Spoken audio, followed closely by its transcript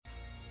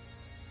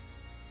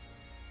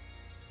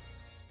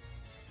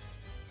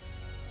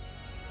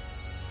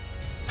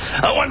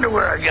I wonder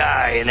where a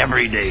guy, an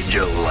everyday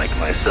Joe like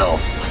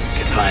myself,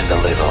 can find a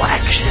little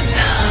action.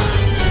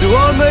 Do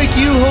I make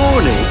you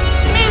horny?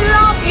 Me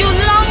love you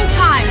long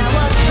time.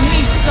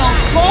 Me so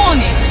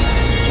horny.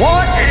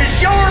 What is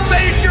your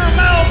major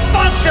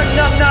malfunction,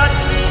 numbnuts?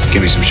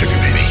 Give me some sugar,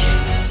 baby.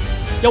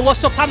 Yo,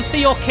 what's up? I'm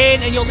Theo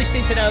Kane, and you're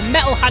listening to the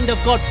Metal Hand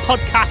of God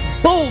podcast.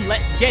 Boom,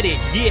 let's get it,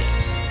 yeah.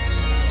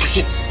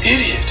 Freaking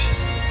idiot.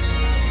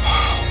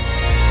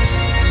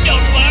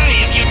 Don't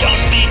worry if you don't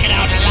make it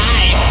out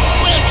alive.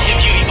 We'll give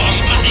you your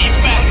money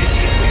back.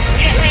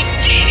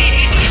 Guaranteed.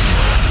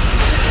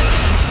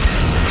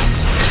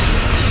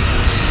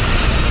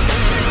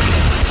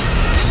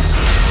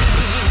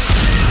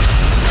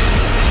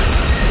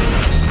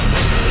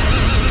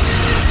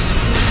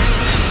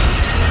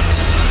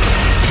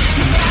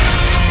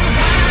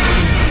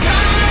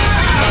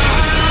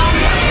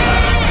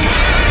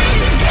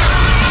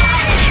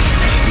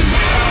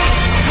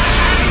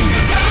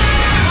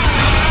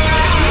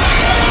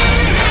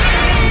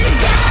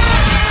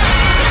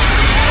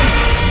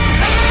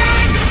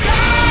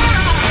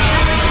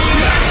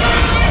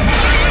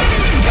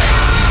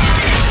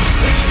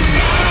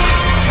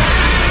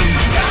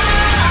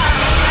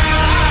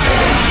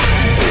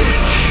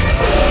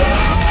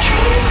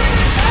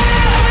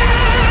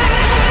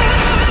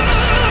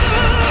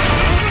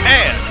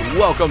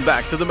 Welcome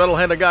back to the Metal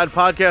Hand of God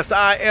podcast.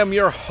 I am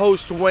your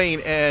host, Wayne,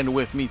 and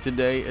with me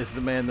today is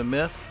the man, the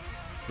myth,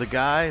 the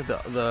guy,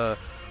 the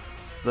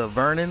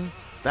Vernon,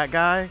 that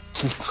guy.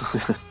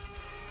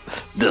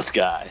 This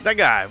guy. That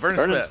guy,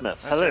 Vernon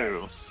Smith.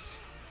 Hello.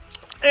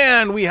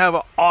 And we have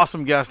an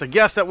awesome guest, a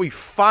guest that we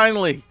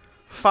finally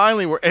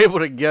were able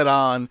to get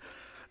on.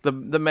 The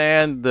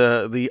man,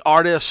 the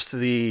artist,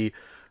 the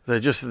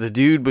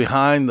dude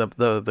behind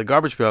the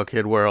Garbage Pail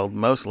Kid world,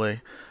 mostly,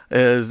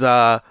 is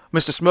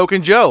Mr.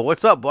 Smokin Joe.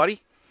 What's up,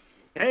 buddy?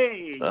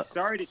 Hey,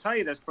 sorry to tell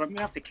you this, but I'm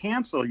gonna have to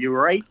cancel you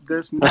right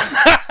this moment.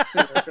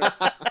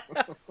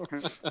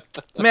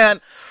 Man,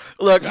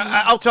 look,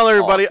 I'll tell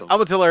everybody. Awesome. I'm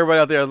gonna tell everybody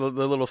out there the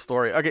little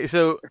story. Okay,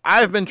 so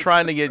I've been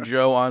trying to get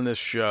Joe on this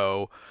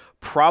show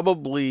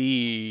probably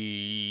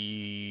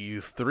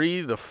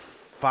 3 to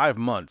 5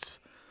 months,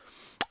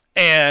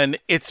 and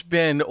it's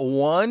been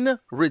one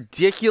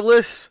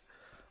ridiculous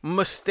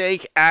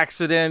mistake,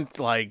 accident,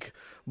 like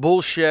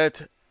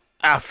bullshit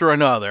after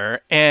another,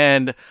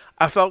 and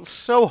I felt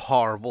so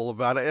horrible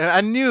about it. And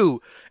I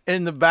knew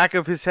in the back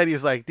of his head,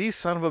 he's like, these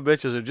son of a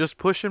bitches are just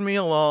pushing me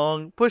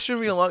along. They're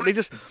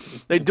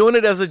doing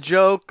it as a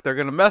joke. They're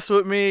gonna mess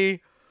with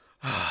me.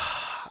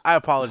 I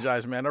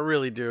apologize, man. I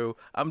really do.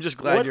 I'm just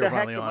glad you're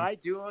finally on. What the heck am I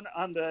doing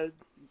on the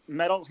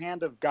Metal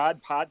Hand of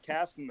God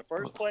podcast in the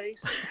first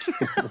place?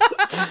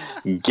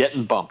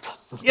 Getting bumped.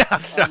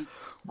 Yeah.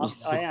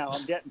 I am.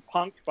 I'm getting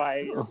punked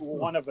by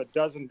one of a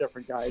dozen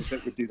different guys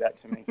that would do that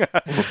to me.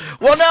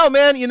 Well, no,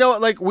 man. You know,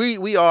 like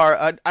we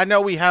are. I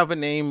know we have a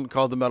name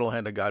called the Metal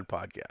Hand of God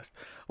podcast.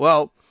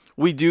 Well,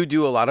 we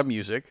do a lot of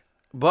music,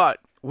 but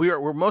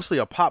we're mostly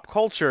a pop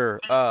culture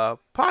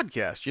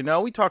podcast. You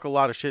know, we talk a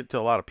lot of shit to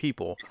a lot of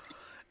people,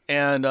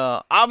 and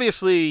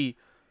obviously,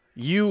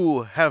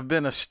 you have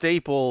been a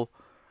staple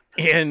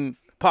in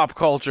pop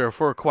culture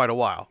for quite a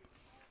while.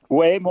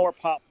 Way more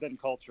pop than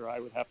culture, I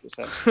would have to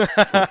say.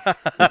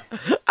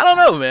 I don't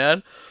know,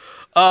 man.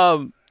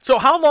 So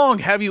how long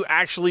have you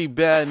actually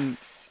been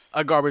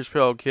a Garbage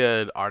Pail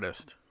Kid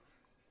artist?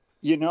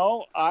 You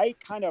know, I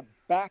kind of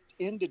backed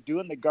into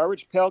doing the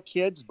Garbage Pail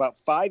Kids about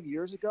 5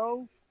 years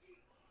ago.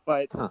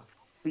 But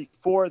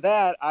before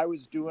that, I'm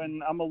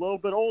a little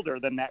bit older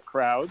than that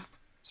crowd.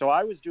 So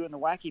I was doing the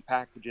Wacky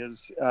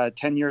packages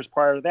 10 years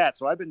prior to that.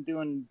 So I've been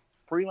doing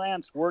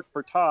freelance work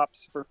for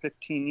Tops for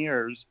 15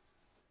 years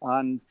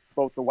on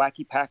both the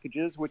Wacky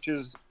packages, which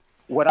is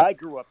what I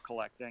grew up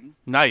collecting.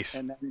 Nice.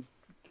 And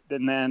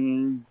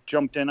then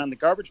jumped in on the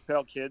Garbage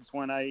Pail Kids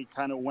when I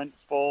kind of went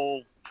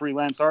full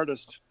freelance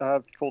artist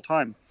full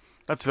time.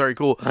 That's very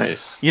cool.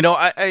 Nice. You know,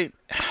 I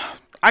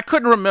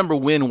couldn't remember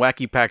when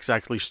Wacky Packs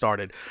actually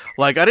started.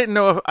 Like, I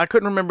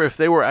couldn't remember if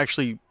they were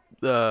actually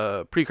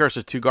the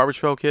precursor to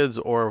Garbage Pail Kids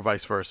or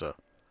vice versa.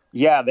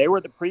 Yeah, they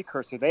were the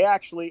precursor. They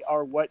actually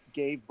are what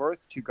gave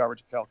birth to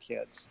Garbage Pail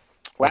Kids.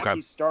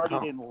 Wacky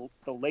started in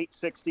the late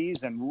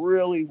 60s and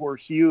really were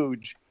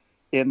huge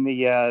in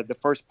the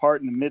first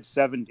part in the mid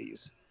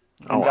 70s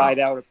and died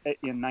out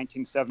in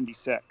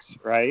 1976,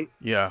 right?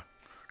 Yeah.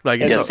 Like,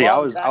 yeah, see, I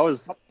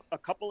was a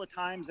couple of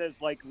times as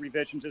like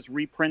revisions, as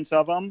reprints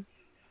of them.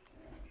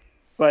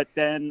 But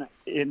then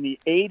in the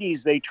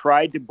 80s, they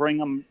tried to bring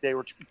them, they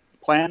were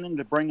planning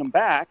to bring them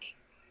back,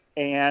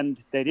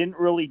 and they didn't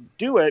really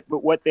do it.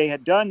 But what they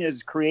had done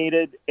is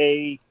created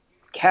a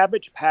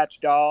Cabbage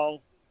Patch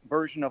doll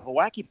version of a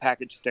Wacky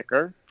Package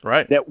sticker,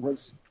 right? That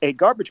was a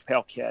Garbage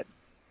Pail Kid.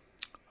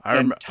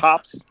 And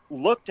Tops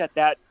looked at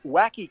that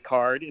Wacky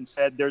card and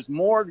said, there's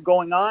more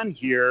going on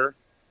here.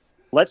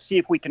 Let's see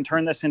if we can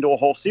turn this into a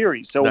whole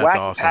series. So that's Wacky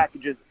awesome.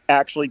 Packages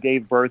actually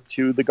gave birth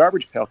to the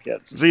Garbage Pail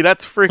Kids. See,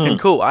 that's freaking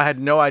cool. I had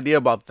no idea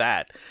about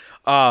that.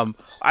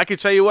 I can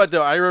tell you what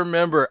though, I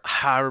remember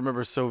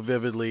so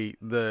vividly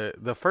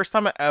the first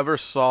time I ever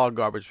saw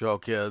Garbage Pail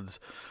Kids.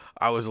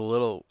 I was a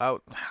little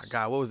out.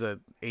 God, what was that?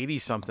 80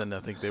 something. I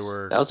think they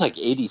were. That was like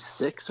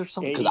 86 or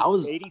something. Because I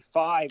was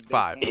 85.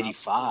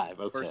 85.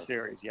 Okay. First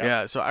series. Yep.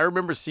 Yeah. So I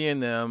remember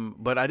seeing them,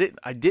 but I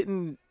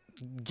didn't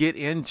get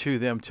into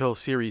them till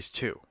series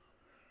 2.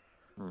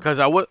 Because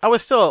I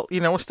was still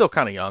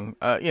kind of young.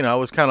 I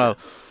was kind of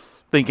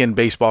thinking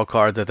baseball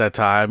cards at that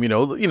time.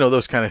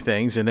 Those kind of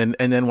things. And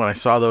then when I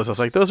saw those, I was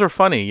like, those are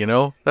funny.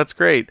 That's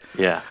great.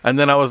 Yeah. And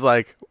then I was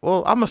like,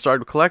 well, I'm gonna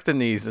start collecting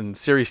these in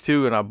series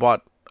 2, and I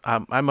bought.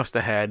 I must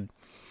have had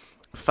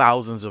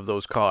thousands of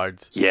those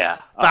cards. Yeah,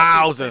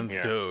 thousands,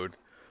 dude.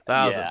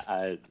 Thousands.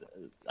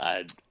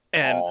 Yeah,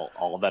 and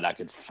all that I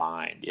could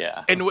find.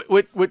 Yeah. And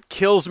what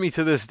kills me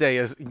to this day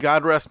is,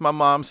 God rest my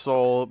mom's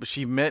soul,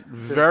 she meant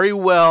very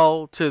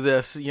well to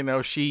this.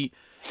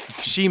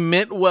 She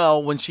meant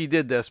well when she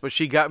did this, but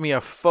she got me a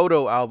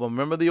photo album.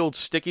 Remember the old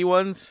sticky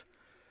ones?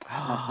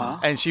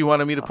 And she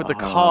wanted me to put the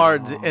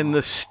cards in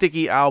the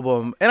sticky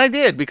album, and I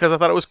did because I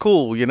thought it was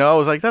cool. I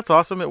was like, "That's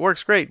awesome! It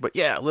works great." But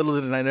yeah, little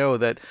did I know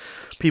that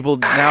people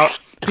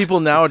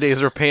nowadays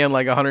are paying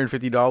like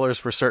 $150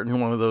 for certain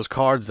one of those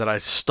cards that I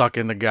stuck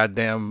in the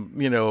goddamn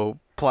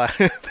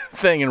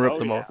thing and ripped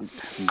them off,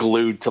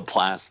 glued to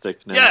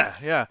plastic. Now.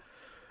 Yeah.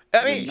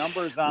 I mean, the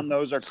numbers on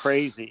those are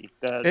crazy.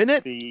 Isn't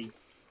it? The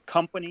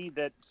company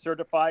that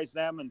certifies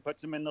them and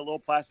puts them in the little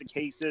plastic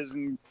cases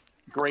and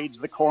grades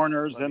the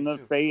corners and the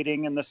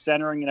fading and the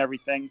centering and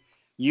everything,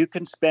 you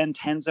can spend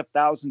tens of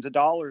thousands of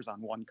dollars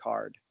on one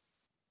card.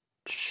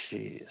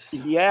 Jeez.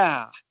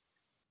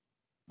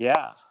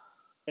 Yeah.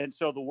 And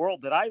so the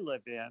world that I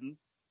live in,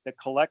 the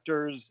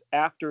collectors,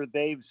 after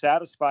they've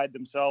satisfied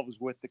themselves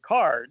with the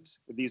cards,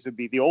 these would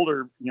be the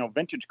older,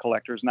 vintage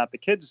collectors, not the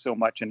kids so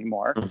much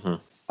anymore.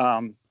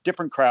 Mm-hmm.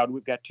 Different crowd.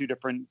 We've got 2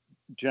 different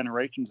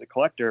generations of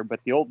collector,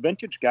 but the old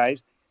vintage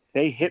guys,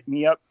 they hit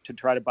me up to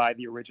try to buy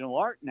the original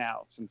art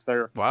now, since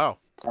they're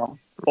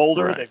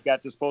older. Right. They've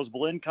got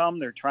disposable income.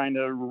 They're trying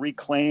to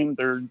reclaim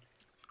their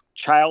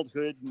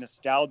childhood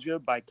nostalgia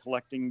by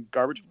collecting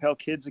Garbage Pail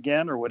Kids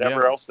again, or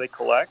whatever else they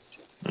collect.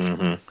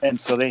 Mm-hmm. And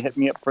so they hit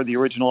me up for the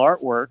original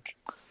artwork.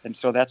 And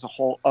so that's a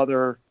whole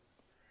other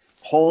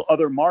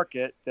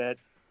market that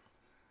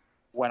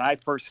when I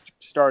first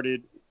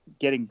started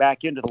getting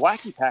back into the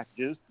Wacky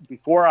packages,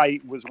 before I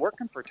was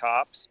working for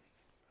Topps,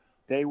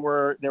 there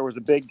was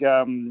a big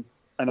an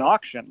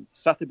auction,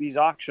 Sotheby's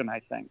auction,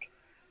 I think,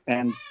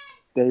 and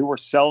they were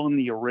selling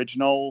the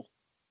original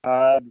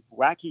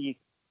Wacky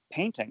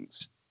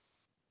paintings,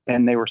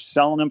 and they were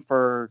selling them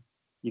for,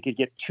 you could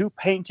get 2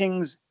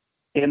 paintings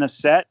in a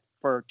set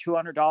for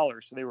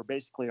 $200, so they were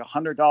basically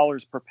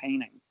 $100 per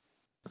painting.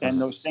 And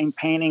those same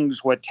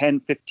paintings, 10,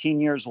 15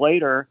 years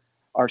later,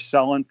 are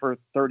selling for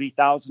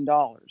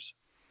 $30,000.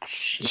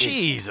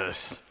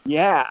 Jesus.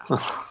 Yeah.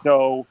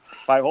 So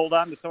if I hold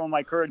on to some of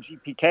my current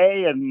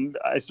GPK and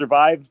I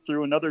survive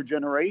through another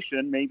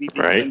generation, maybe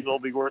these things will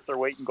be worth their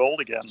weight in gold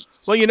again.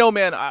 Well,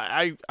 man,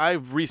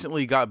 I've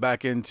recently got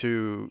back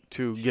into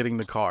getting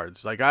the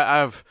cards. Like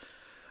I've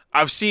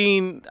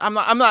seen, I'm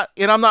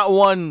not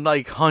one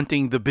like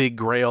hunting the big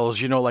grails,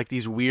 like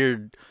these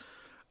weird,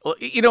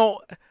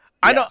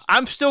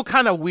 I'm still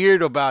kind of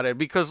weird about it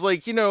because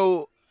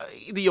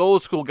the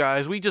old school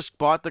guys, we just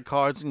bought the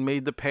cards and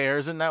made the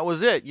pairs and that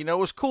was it. It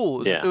was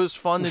cool. It was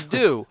fun to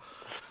do.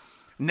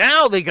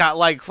 Now they got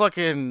like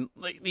fucking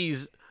like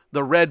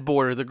the red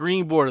border, the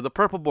green border, the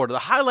purple border, the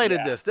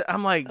highlighted this.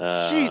 I'm like,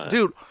 gee,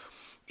 dude,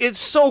 it's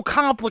so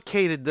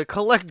complicated to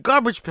collect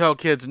Garbage Pail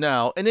Kids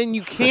now. And then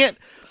you can't,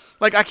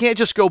 I can't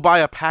just go buy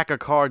a pack of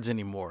cards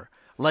anymore.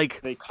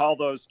 Like, they call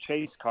those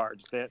chase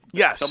cards. That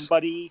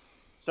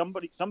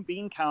some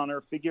bean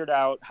counter figured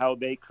out how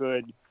they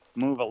could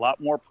move a lot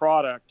more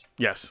product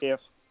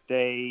if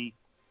they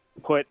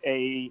put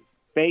a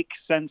fake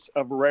sense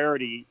of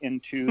rarity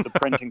into the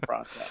printing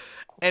process.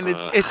 And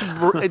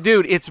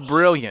it's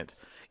brilliant.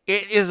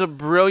 It is a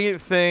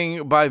brilliant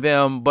thing by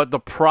them, but the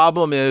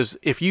problem is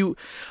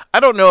I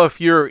don't know if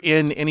you're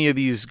in any of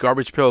these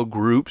Garbage Pail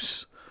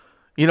groups,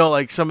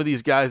 like some of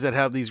these guys that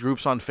have these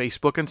groups on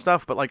Facebook and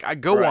stuff, but like I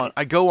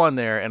go on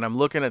there and I'm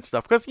looking at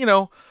stuff because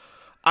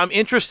I'm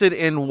interested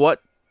in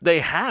what they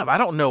have. I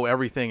don't know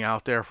everything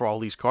out there for all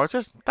these cards.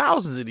 There's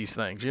thousands of these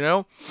things,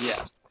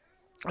 Yeah.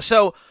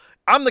 So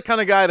I'm the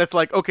kind of guy that's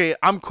like, okay,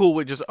 I'm cool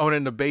with just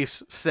owning the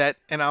base set,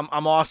 and I'm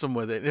awesome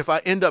with it. If I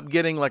end up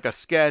getting like a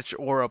sketch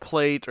or a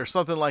plate or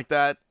something like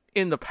that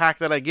in the pack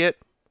that I get,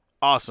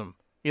 awesome.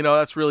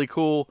 That's really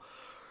cool.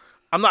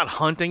 I'm not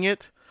hunting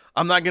it.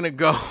 I'm not gonna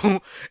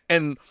go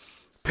and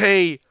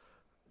pay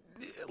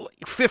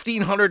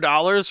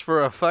 $1,500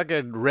 for a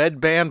fucking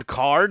red band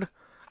card.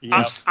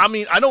 Yeah. I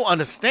mean, I don't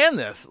understand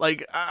this.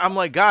 Like, I'm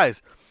like,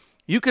 guys,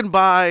 you can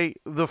buy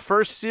the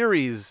first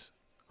series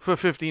for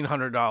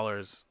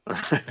 $1,500.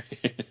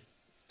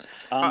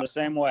 I'm the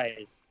same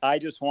way. I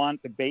just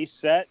want the base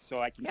set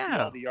so I can see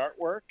Yeah. all the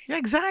artwork. Yeah,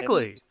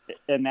 exactly.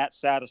 And that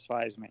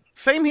satisfies me.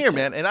 Same here,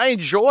 man. And I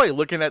enjoy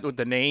looking at with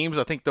the names.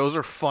 I think those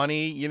are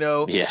funny,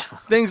 Yeah.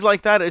 things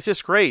like that. It's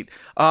just great.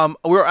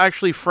 We're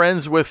actually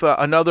friends with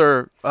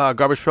another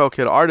Garbage Pail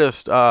Kid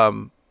artist,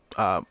 our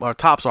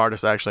Tops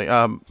artist, actually,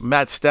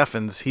 Matt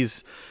Steffens.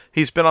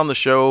 He's been on the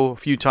show a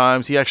few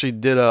times. He actually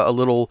did a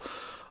little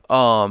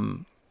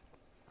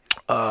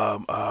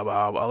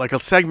like a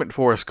segment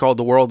for us called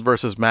The World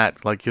versus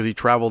Matt, like, because he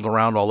traveled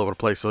around all over the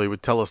place, so he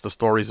would tell us the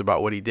stories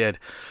about what he did.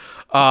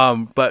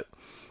 But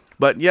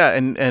yeah,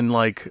 and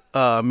like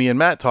me and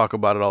Matt talk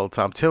about it all the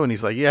time too, and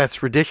he's like, yeah,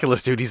 it's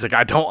ridiculous, dude. He's like,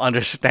 I don't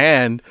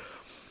understand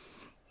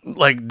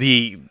like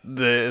the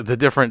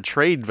different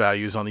trade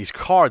values on these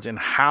cards and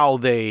how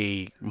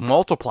they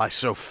multiply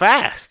so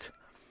fast.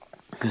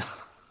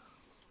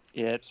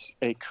 It's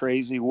a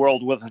crazy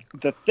world. With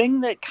the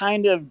thing that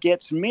kind of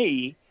gets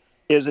me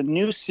is a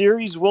new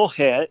series will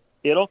hit.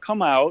 It'll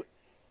come out,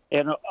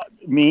 and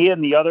me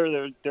and the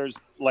other there's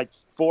like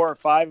 4 or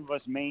 5 of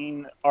us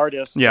main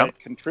artists that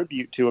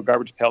contribute to a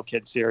Garbage Pail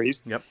Kid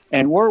series. Yep.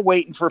 And we're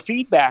waiting for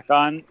feedback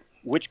on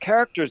which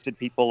characters did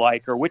people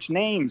like, or which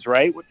names,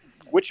 right?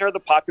 Which are the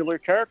popular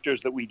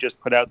characters that we just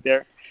put out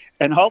there,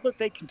 and all that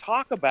they can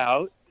talk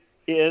about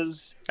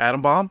is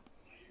Atom Bomb.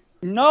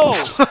 No.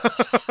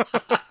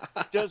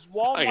 Does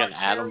Walmart Like an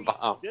atom carry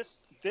bomb.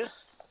 this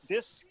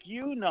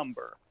SKU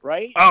number,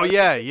 right? Oh, Like,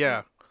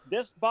 yeah.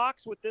 This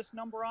box with this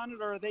number on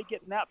it, or are they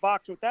getting that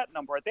box with that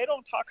number? They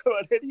don't talk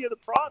about any of the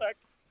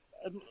product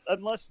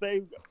unless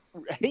they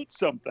hate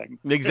something.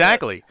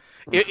 Exactly.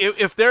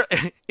 if they're,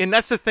 and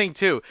that's the thing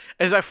too,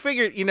 as I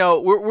figured,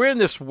 we're in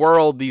this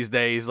world these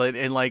days,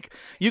 and like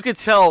you could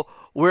tell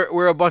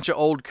we're a bunch of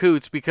old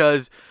coots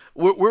because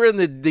we're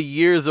in the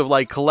years of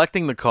like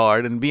collecting the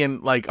card and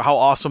being like how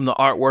awesome the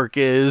artwork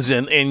is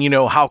and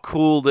how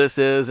cool this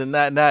is and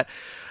that.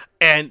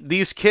 And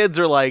these kids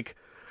are like,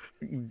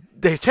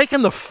 they're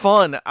taking the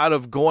fun out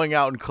of going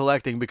out and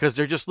collecting because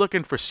they're just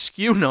looking for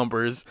SKU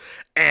numbers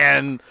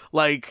and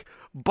like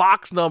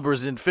box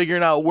numbers and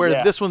figuring out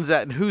where this one's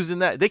at and who's in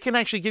that. They can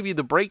actually give you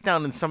the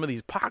breakdown in some of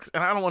these boxes,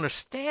 and I don't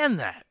understand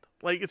that.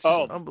 Like, it's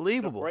just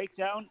unbelievable. The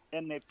breakdown,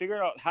 and they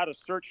figure out how to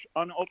search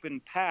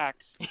unopened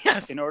packs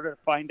Yes. in order to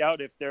find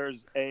out if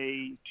there's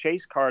a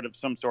chase card of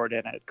some sort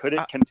in it. Could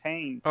it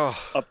contain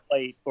a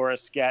plate or a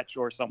sketch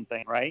or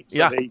something, right?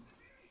 So they,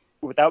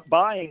 without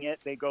buying it,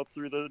 they go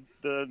through the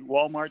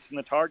Walmarts and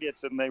the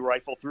Targets and they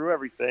rifle through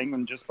everything,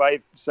 and just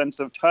by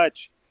sense of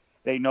touch,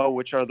 they know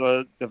which are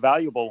the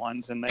valuable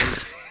ones, and they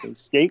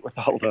skate with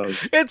all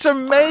those. It's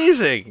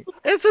amazing.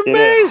 It's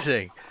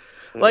amazing.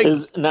 Like,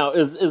 is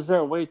there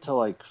a way to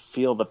like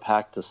feel the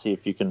pack to see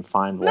if you can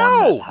find one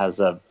that has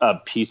a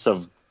piece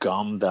of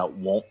gum that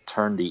won't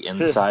turn the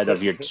inside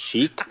of your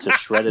cheek to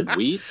shredded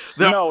wheat?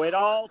 No, it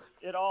all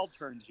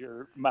turns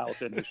your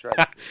mouth into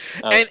shredded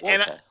wheat.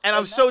 And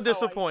I'm so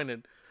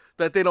disappointed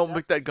that they don't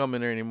make that gum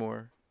in there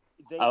anymore.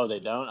 They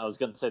don't? I was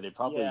going to say they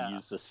probably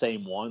use the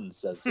same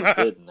ones as they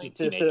did in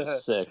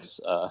 1986.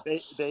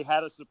 They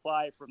had a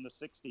supply from the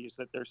 60s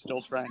that they're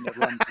still trying to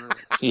run through.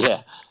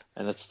 Yeah,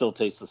 and it still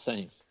tastes the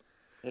same.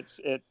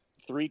 It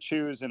 3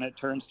 chews and it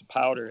turns to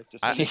powder. It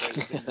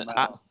disintegrates in your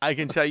mouth. I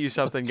can tell you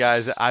something,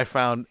 guys, that I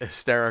found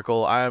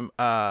hysterical. I'm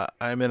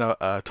in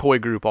a toy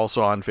group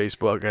also on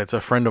Facebook. It's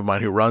a friend of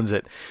mine who runs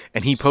it,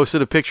 and he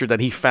posted a picture that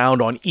he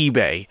found on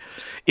eBay.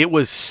 It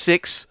was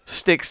 6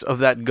 sticks of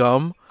that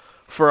gum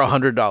for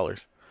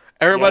 $100.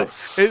 Everybody,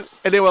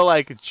 and they were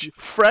like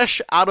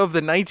fresh out of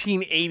the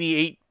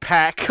 1988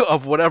 pack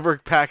of whatever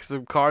packs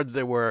of cards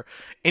they were.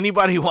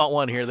 Anybody want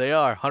one? Here they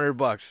are,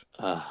 $100.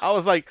 I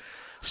was like,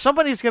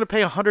 somebody's gonna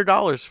pay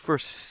 $100 for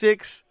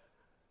 6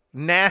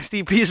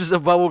 nasty pieces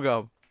of bubble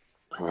gum.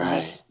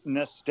 Right.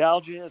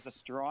 Nostalgia is a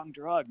strong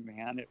drug,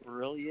 man. It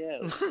really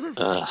is.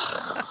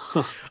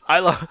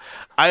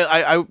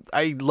 I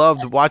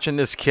loved watching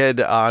this kid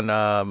on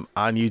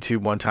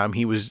YouTube one time.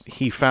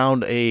 He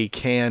found a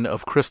can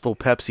of Crystal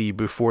Pepsi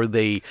before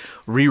they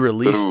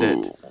re-released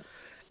it.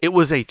 It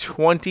was a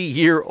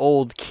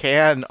 20-year-old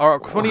can or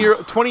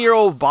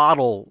 20-year-old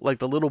bottle, like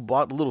the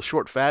little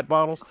short fat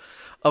bottles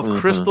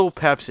of Crystal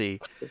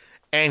Pepsi,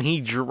 and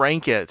he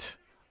drank it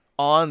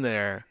on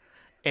there,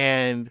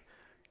 and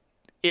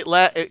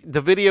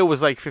the video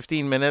was like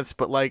 15 minutes,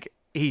 but like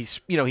he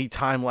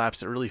time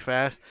lapsed it really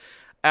fast.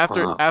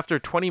 After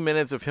 20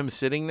 minutes of him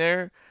sitting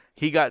there,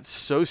 he got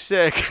so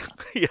sick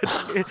he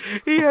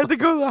had to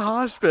go to the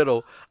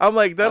hospital. I'm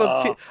like,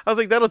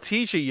 that'll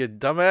teach you, you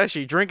dumbass.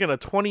 You're drinking a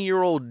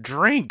 20-year-old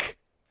drink.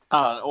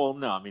 Well,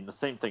 no, I mean, the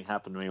same thing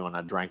happened to me when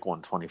I drank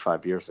one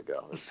 25 years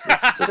ago.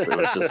 It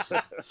was just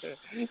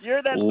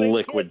You're that same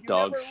liquid kid,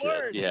 dog never shit.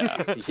 learned.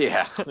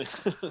 Yeah.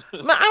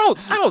 No, I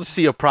don't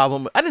see a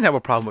problem. I didn't have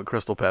a problem with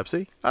Crystal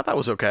Pepsi. I thought it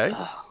was okay.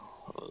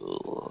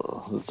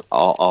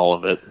 All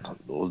of it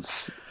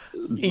was.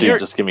 Dude,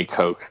 just give me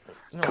Coke.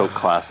 Coke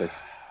Classic.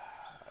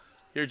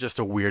 You're just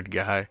a weird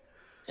guy.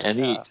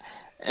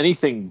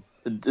 Anything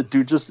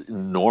Dude, just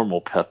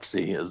normal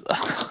Pepsi is.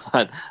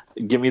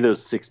 Give me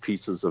those 6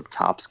 pieces of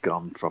Topps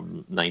gum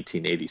from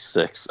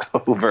 1986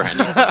 over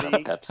any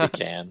Pepsi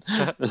can.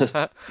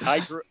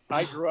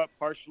 I grew up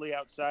partially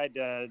outside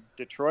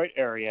Detroit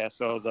area,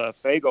 so the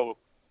Faygo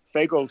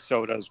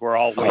sodas were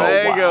all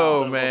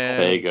Faygo,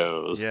 man.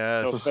 Faygos.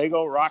 Yes. So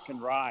Faygo Rock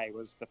and Rye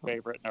was the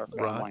favorite in our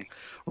family.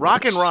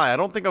 Rock and Rye. I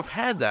don't think I've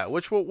had that.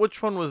 Which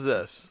one was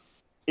this?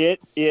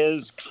 It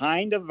is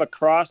kind of a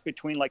cross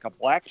between like a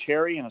black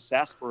cherry and a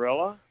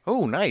sarsaparilla.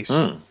 Oh, nice.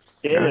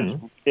 It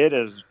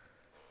is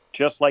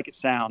just like it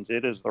sounds.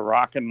 It is the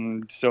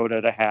rockin'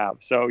 soda to have.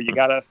 So you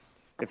gotta,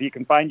 if you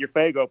can find your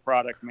Faygo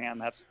product, man,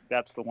 that's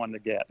the one to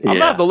get. I'm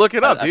gonna have to look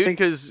it up, dude,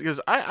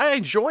 because I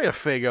enjoy a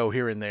Faygo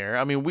here and there.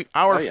 I mean,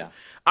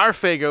 our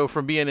Faygo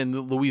from being in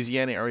the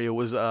Louisiana area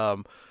was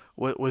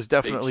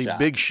definitely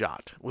Big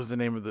Shot was the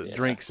name of the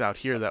drinks out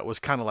here. That was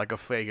kind of like a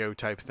Faygo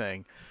type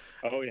thing.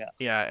 Oh yeah.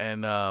 Yeah,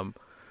 and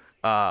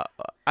I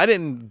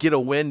didn't get a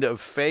wind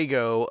of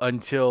Faygo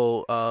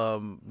until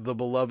the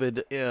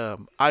beloved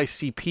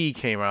ICP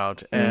came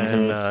out,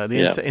 and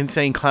the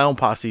Insane Clown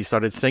Posse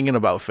started singing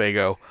about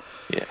Faygo.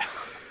 Yeah.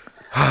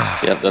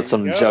 Yeah, that's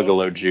some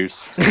Juggalo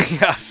juice.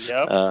 Yes.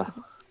 Yep.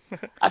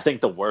 I think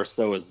the worst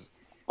though is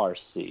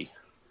RC,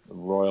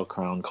 Royal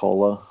Crown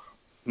Cola.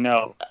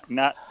 No,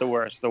 not the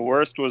worst. The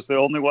worst was the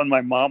only one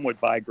my mom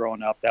would buy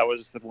growing up. That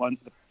was the one,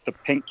 the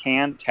pink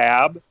can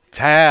Tab.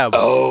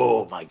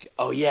 Oh my!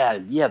 Oh yeah,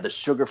 the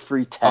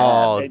sugar-free Tab.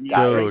 Oh, and you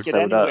dude. drink it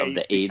anyways of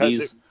the because 80s.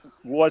 it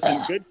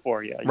wasn't good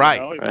for you.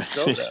 Right. It was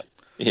soda.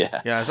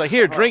 Yeah. Yeah, it's like,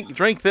 here,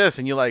 drink this,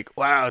 and you're like,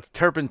 wow, it's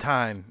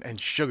turpentine and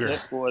sugar.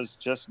 It was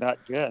just not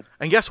good.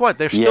 And guess what?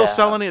 They're still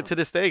selling it to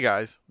this day,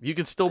 guys. You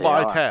can still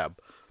buy Tab.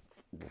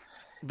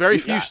 Very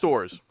few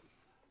stores.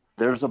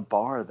 There's a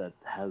bar that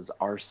has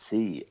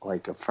RC.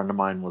 Like a friend of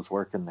mine was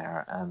working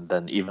there, and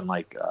then even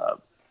like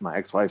my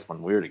ex-wife,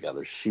 when we were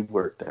together, she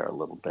worked there a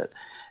little bit,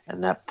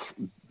 and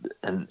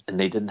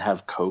they didn't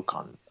have Coke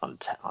on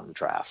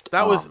draft.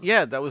 That was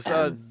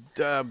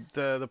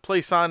the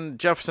place on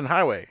Jefferson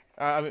Highway.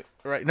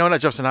 Right? No, not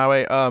Jefferson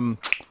Highway.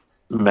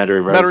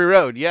 Metairie Road. Metairie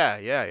Road.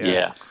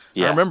 Yeah.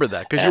 I remember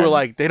that because you were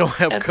like, they don't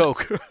have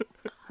Coke.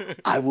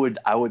 I would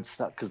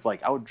stop because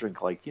like I would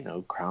drink like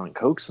Crown and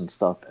Cokes and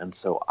stuff, and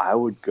so I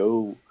would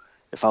go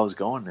if I was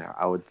going there.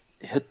 I would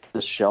hit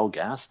the Shell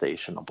gas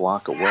station a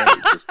block away,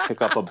 just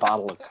pick up a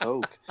bottle of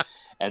Coke,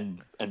 and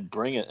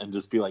bring it, and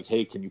just be like,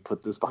 "Hey, can you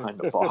put this behind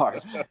the bar?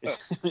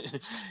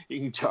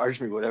 You can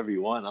charge me whatever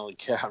you want. I don't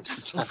care. I'm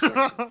just not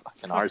drinking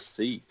fucking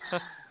RC."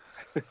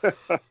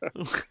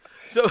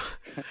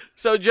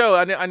 So Joe,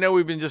 I know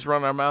we've been just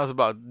running our mouths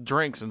about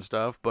drinks and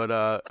stuff, but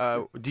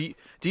do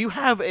you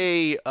have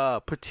a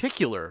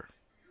particular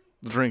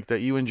drink that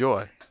you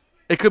enjoy?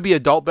 It could be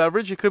adult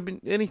beverage, it could be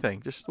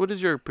anything. Just what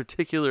is your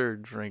particular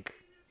drink?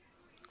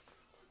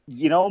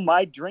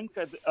 My drink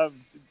of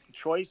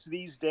choice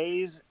these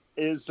days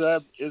is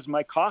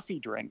my coffee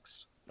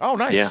drinks. Oh,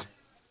 nice. Yeah.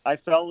 I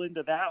fell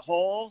into that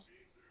hole,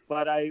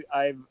 but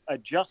I've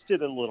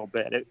adjusted a little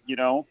bit.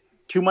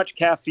 Too much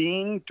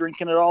caffeine,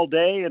 drinking it all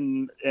day,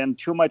 and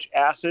too much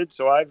acid.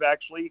 So I've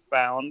actually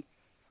found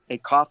a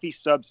coffee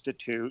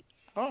substitute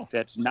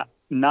that's not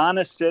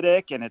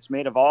non-acidic, and it's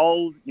made of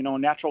all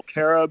natural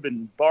carob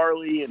and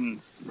barley and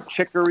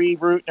chicory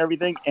root and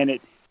everything. And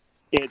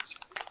its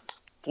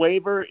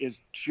flavor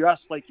is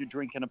just like you're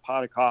drinking a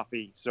pot of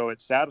coffee. So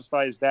it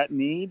satisfies that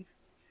need.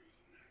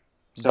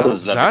 So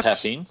does that have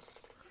caffeine?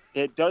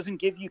 It doesn't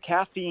give you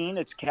caffeine.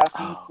 It's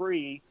caffeine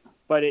free.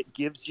 But it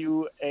gives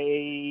you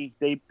they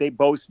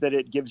boast that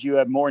it gives you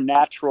a more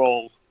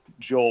natural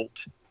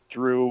jolt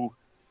through,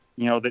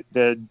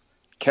 the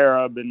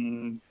carob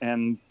and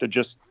the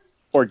just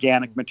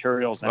organic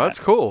materials. Well, that's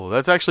cool.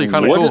 That's actually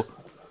kind of cool.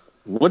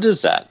 What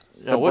is that?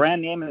 The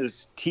brand name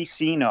is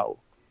Teeceno.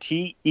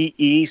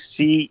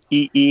 Teeceno.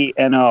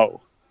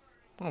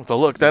 I'll have to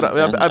look that up.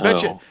 I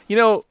bet you.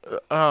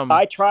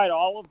 I tried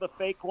all of the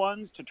fake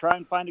ones to try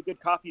and find a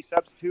good coffee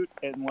substitute,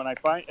 and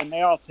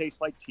they all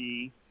taste like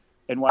tea.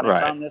 And when I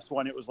found this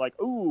one, it was like,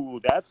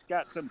 ooh, that's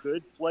got some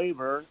good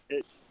flavor.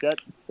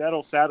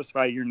 That'll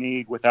satisfy your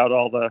need without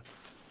all the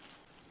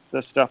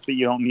stuff that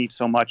you don't need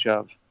so much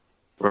of.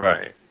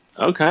 Right.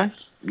 Okay.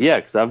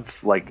 Yeah, because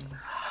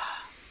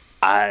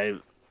I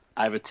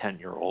have a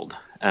 10-year-old,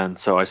 and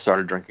so I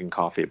started drinking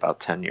coffee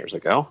about 10 years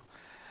ago.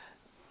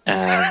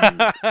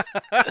 And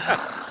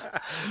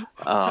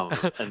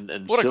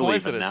and what a she'll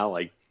coincidence. even now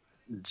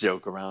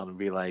joke around and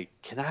be like,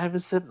 "Can I have a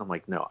sip?" And I'm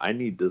like, "No, I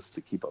need this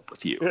to keep up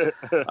with you."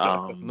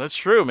 That's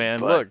true,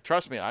 man. Look,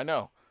 trust me, I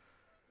know.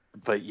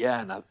 But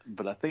yeah,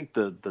 but I think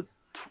the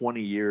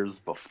 20 years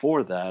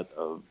before that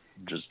of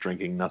just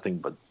drinking nothing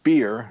but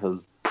beer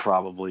has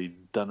probably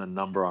done a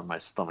number on my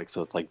stomach.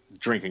 So it's like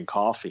drinking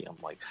coffee. I'm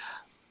like,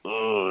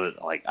 ugh,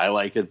 I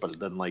like it, but it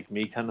doesn't like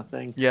me, kind of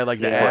thing. Yeah,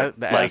 the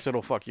acid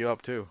will fuck you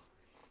up too.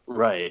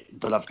 Right,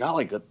 but I've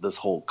got this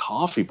whole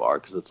coffee bar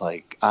because it's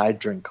like I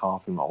drink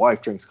coffee, my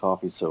wife drinks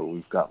coffee, so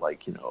we've got a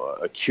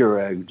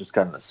Keurig, just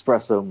got an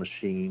espresso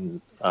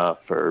machine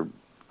for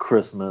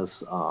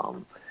Christmas.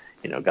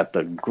 got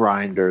the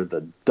grinder,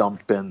 the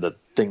dump bin, the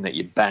thing that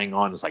you bang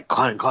on is like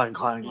clang, clang,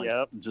 clang. Like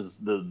Yep.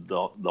 just the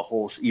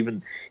whole,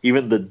 even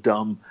the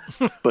dumb,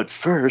 but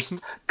first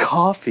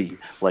coffee,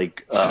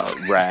 like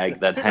rag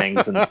that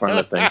hangs in front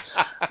of things,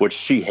 which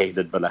she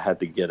hated, but I had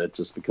to get it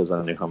just because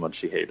I knew how much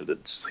she hated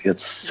it. Just like,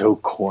 it's so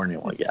corny.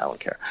 I'm like, yeah, I don't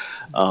care.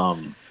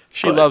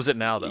 She loves it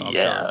now, though. I'm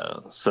yeah.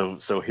 So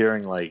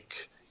hearing like,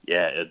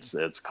 yeah,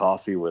 it's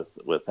coffee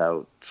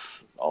without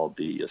all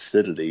the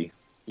acidity.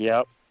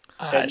 Yep.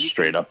 I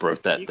straight up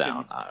wrote that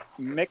down.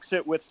 Mix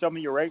it with some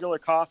of your regular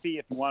coffee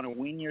if you want to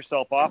wean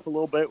yourself off a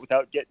little bit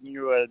without getting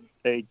you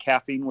a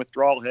caffeine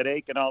withdrawal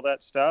headache and all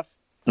that stuff.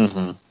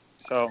 Mm-hmm.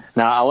 So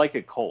now I like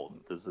it cold.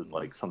 Is it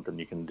like something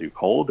you can do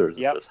cold, or is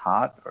it just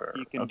hot? Or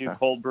you can do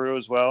cold brew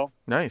as well.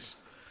 Nice.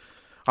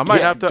 I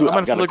might have to. Dude, I'm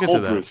I've got look a cold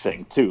into brew that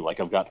thing too.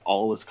 Like I've got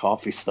all this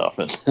coffee stuff,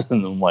 and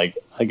I'm like,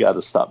 I got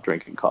to stop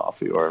drinking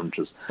coffee, or I'm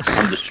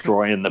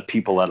destroying the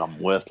people that I'm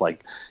with.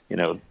 Like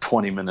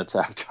 20 minutes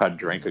after I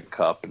drink a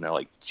cup, and they're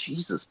like,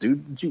 Jesus,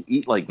 dude, did you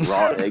eat like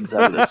raw eggs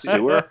out of the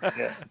sewer?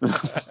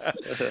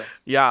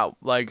 Yeah,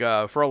 like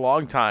for a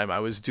long time, I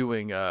was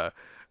doing. I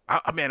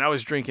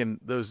was drinking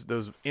those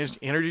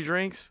energy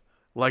drinks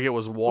like it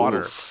was water.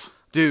 Oof.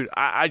 Dude,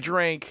 I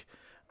drank.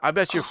 I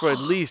bet you for at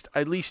least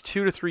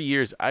 2 to 3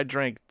 years, I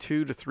drank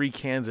 2 to 3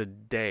 cans a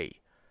day.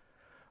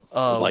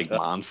 Like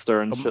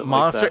Monster and shit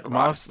like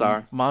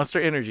that?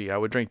 Monster Energy. I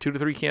would drink 2 to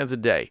 3 cans a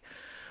day.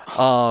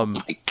 Oh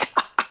my God.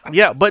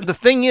 Yeah, but the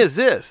thing is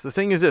this.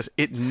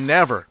 It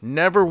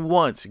never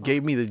once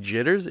gave me the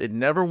jitters. It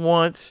never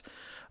once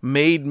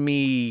made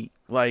me,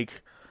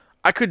 like,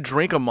 I could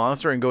drink a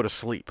Monster and go to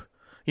sleep.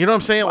 You know what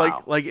I'm saying?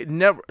 Wow. Like it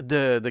never,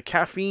 the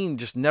caffeine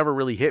just never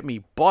really hit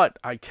me. But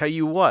I tell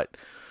you what,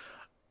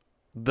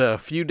 the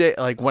few days,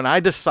 like when I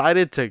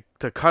decided to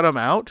cut them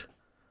out,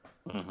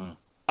 mm-hmm.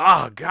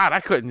 Oh God,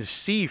 I couldn't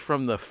see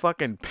from the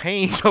fucking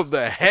pain of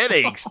the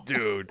headaches,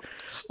 dude.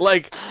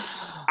 Like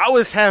I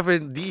was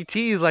having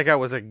DTs like I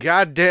was a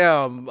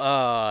goddamn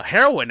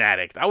heroin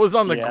addict. I was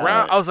on the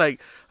ground. I was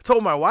like, I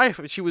told my wife,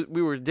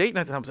 we were dating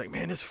at the time. I was like,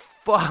 man,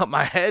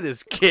 my head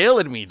is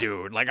killing me,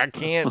 dude. Like I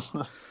can't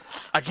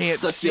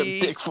Suck see. your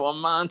dick for a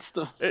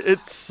monster. It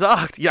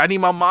sucked. Yeah, I need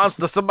my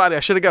monster. I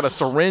should have got a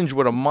syringe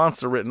with a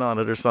monster written on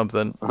it or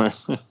something. Oh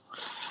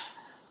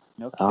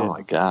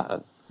my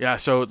God. Yeah,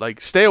 so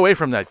like stay away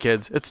from that,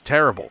 kids. It's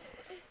terrible.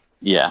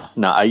 Yeah.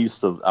 No, I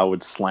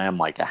would slam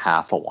like a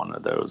half of one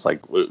of those,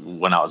 like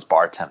when I was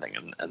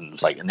bartending and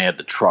they had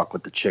the truck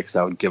with the chicks,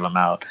 I would give them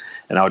out,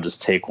 and I would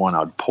just take one,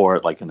 I would pour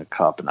it like in a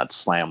cup, and I'd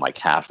slam like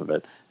half of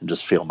it and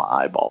just feel my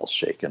eyeballs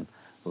shaking. I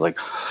was like,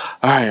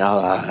 all right,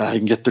 I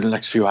can get through the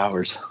next few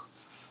hours.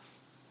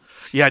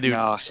 Yeah, dude.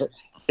 No,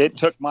 it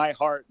took my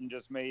heart and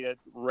just made it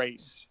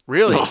race.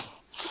 Really?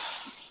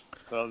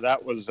 So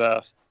that was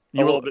a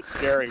little bit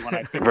scary when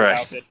I figured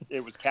out that it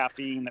was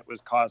caffeine that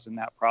was causing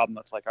that problem.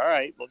 It's like, all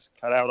right, let's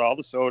cut out all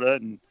the soda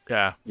and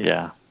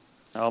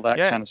all that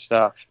kind of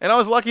stuff. And I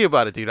was lucky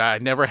about it, dude. I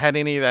never had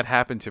any of that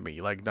happen to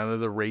me, like none of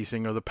the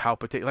racing or the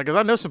palpitation. Like, 'cause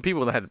I know some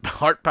people that had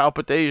heart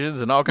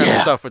palpitations and all kinds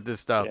of stuff with this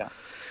stuff. Yeah.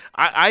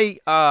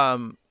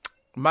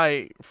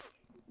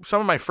 Some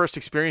of my first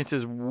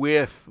experiences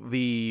with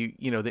the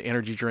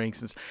energy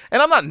drinks, and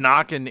I'm not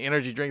knocking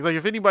energy drinks. Like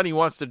if anybody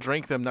wants to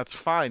drink them, that's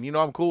fine.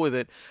 I'm cool with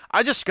it.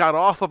 I just got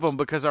off of them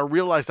because I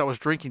realized I was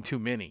drinking too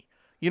many.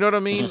 You know what I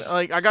mean?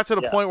 Like I got to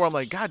the point where I'm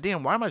like, God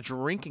damn, why am I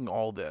drinking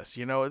all this?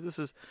 This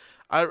is,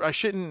 I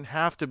shouldn't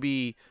have to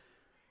be,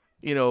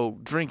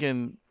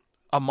 drinking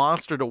a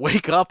Monster to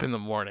wake up in the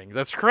morning.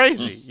 That's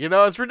crazy.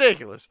 It's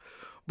ridiculous.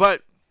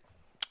 But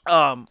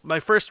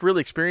my first real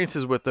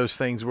experiences with those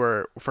things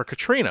were for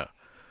Katrina.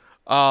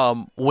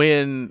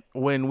 When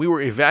we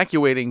were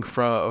evacuating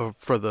for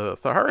the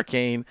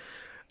hurricane,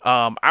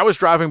 I was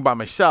driving by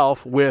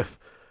myself with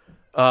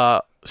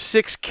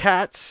 6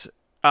 cats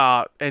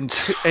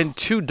and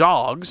 2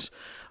 dogs,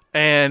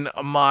 and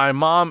my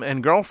mom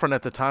and girlfriend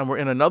at the time were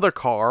in another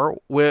car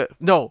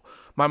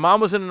my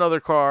mom was in another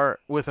car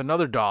with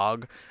another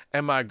dog,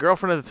 and my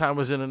girlfriend at the time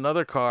was in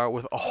another car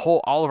with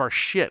all of our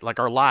shit, like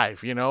our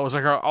life, it was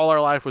like all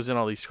our life was in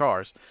all these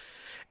cars.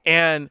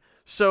 And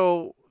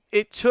so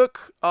it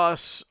took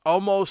us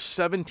almost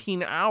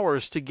 17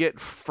 hours to get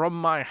from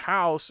my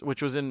house,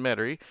 which was in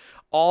Metairie,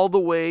 all the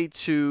way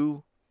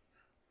to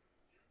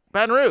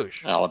Baton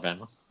Rouge.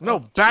 Alabama. No,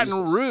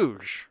 Baton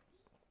Rouge.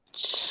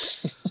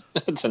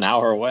 It's an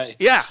hour away.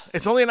 Yeah,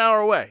 it's only an hour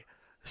away.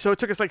 So it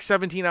took us like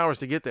 17 hours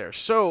to get there.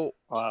 So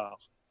wow.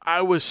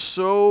 I was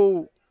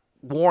so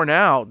worn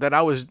out that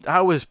I was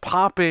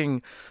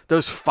popping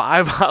those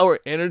 5-hour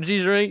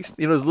energy drinks,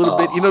 those little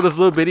those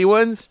little bitty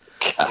ones.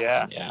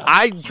 Yeah.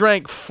 I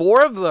drank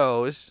 4 of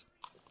those.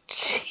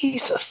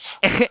 Jesus.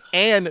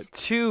 And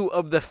 2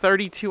 of the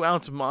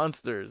 32-ounce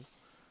Monsters.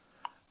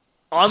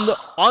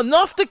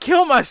 Enough to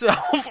kill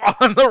myself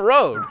on the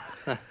road.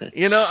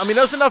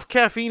 There's enough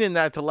caffeine in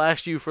that to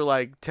last you for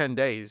like 10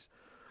 days.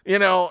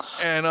 And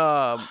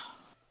I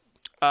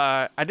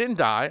didn't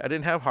die. I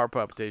didn't have heart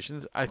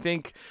palpitations. I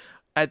think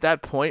at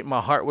that point my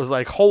heart was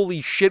like,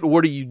 holy shit,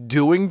 what are you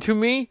doing to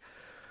me?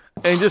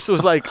 and just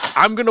was like,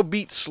 I'm gonna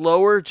beat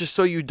slower just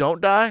so you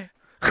don't die.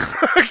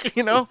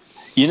 You know.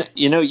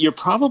 You're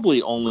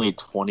probably only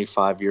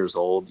 25 years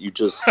old. You're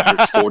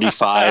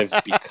 45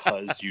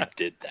 because you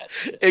did that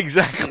shit.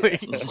 Exactly.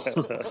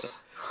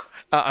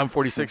 I'm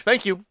 46.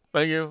 Thank you.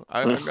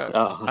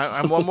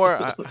 I'm one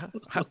more.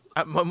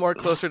 I'm one more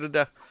closer to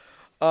death.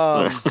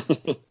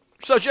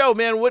 So Joe,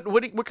 man,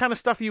 what kind of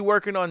stuff are you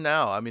working on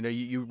now? I mean, are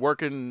you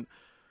working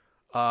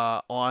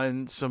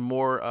on some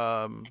more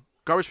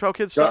Garbage Pail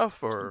Kids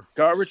stuff, or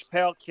Garbage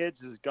Pail Kids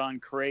has gone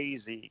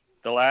crazy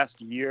the last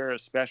year,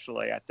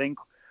 especially. I think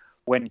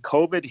when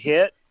COVID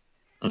hit,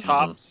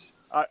 Tops,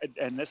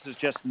 and this is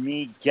just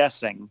me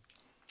guessing,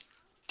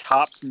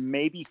 Tops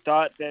maybe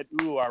thought that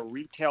our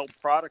retail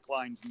product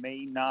lines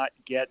may not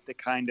get the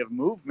kind of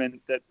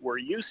movement that we're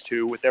used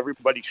to with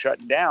everybody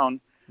shutting down.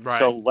 right?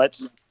 So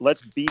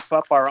let's beef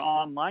up our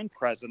online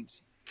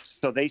presence.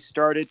 So they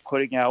started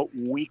putting out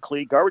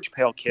weekly Garbage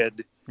Pail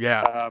Kid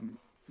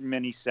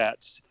mini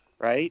sets,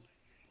 right?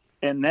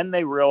 And then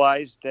they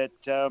realized that,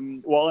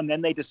 and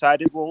then they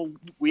decided,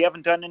 we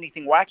haven't done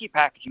anything Wacky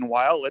Package in a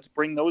while. Let's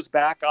bring those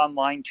back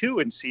online too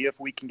and see if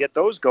we can get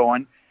those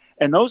going.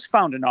 And those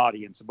found an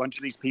audience. A bunch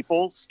of these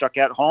people stuck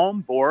at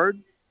home, bored,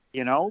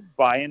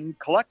 buying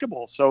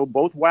collectibles. So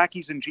both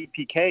Wackies and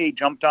GPK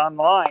jumped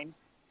online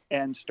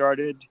and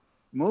started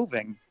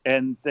moving.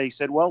 And they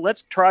said, well,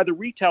 let's try the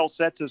retail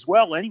sets as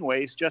well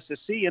anyways, just to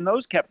see. And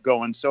those kept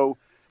going. So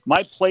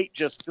my plate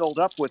just filled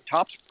up with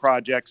Tops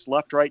projects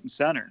left, right, and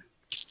center.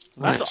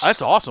 Nice.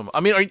 That's awesome.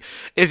 I mean,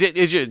 is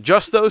it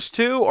just those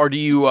two, or do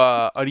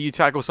you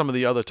tackle some of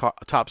the other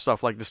top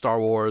stuff like the Star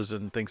Wars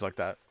and things like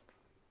that?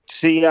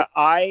 See,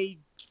 I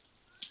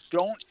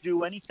don't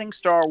do anything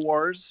Star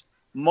Wars.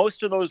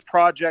 Most of those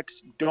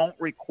projects don't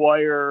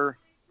require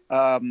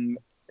a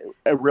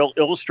real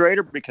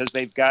illustrator because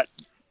they've got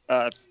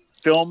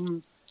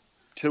film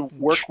to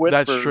work with.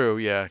 That's true.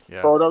 Yeah.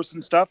 Photos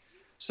and stuff.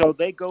 So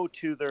they go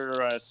to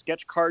their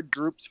sketch card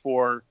groups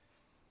for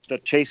the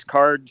chase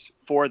cards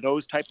for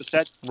those type of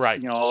sets.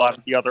 Right. A lot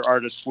of the other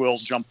artists will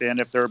jump in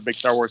if they're a big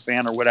Star Wars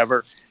fan or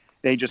whatever.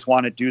 They just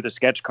want to do the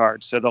sketch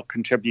cards, so they'll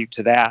contribute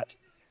to that.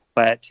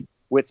 But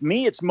with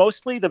me, it's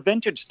mostly the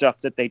vintage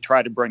stuff that they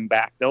try to bring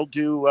back. They'll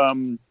do,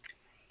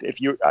 if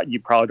you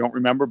probably don't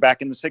remember,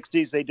 back in the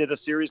 60s, they did a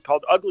series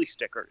called Ugly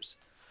Stickers.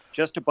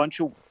 Just a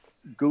bunch of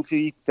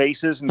goofy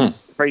faces and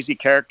crazy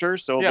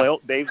characters. So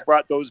they've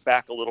brought those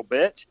back a little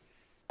bit.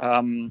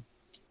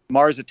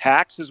 Mars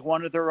Attacks is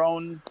one of their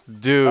own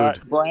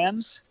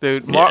brands.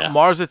 Dude,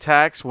 Mars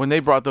Attacks, when they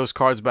brought those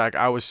cards back,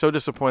 I was so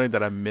disappointed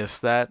that I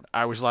missed that.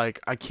 I was like,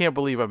 I can't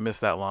believe I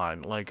missed that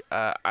line. Like,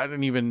 I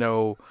didn't even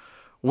know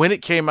when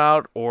it came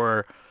out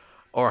or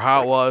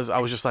how it was. I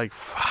was just like,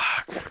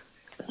 fuck.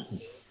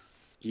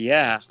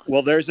 Yeah.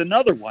 Well, there's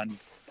another one.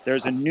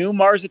 There's a new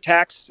Mars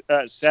Attacks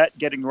set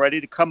getting ready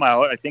to come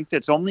out. I think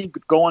that's only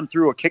going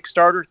through a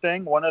Kickstarter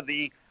thing. One of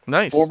the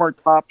former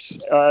Tops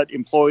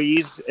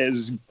employees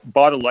has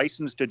bought a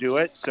license to do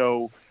it.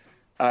 So,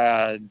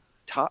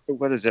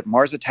 what is it?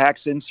 Mars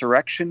Attacks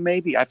Insurrection,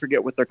 maybe? I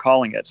forget what they're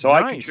calling it. So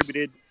I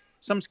contributed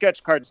some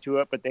sketch cards to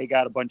it, but they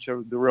got a bunch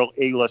of the real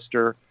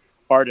A-lister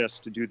artists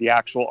to do the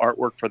actual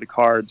artwork for the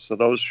cards. So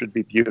those should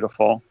be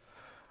beautiful.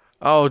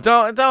 Oh,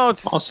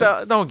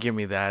 don't give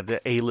me that. The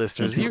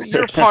A-listers.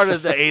 You're part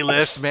of the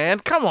A-list, man.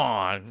 Come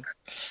on.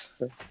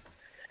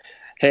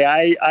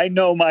 Hey, I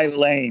know my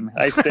lane.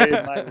 I stay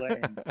in my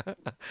lane.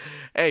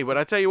 Hey, but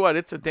I tell you what,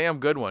 it's a damn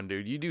good one,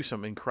 dude. You do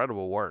some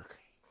incredible work.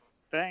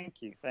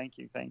 Thank you.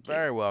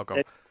 Very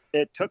welcome.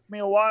 It took me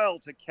a while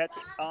to catch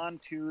on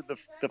to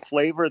the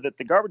flavor that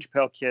the Garbage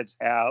Pail Kids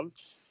have,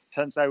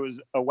 since I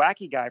was a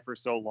Wacky guy for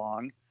so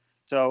long.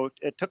 So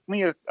it took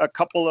me a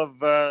couple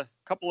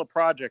of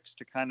projects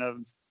to kind of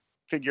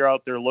figure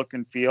out their look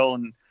and feel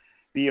and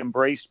be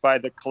embraced by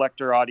the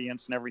collector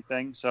audience and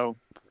everything. So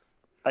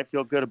I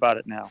feel good about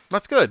it now.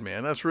 That's good,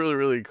 man. That's really,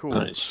 really cool.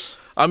 Nice.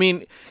 I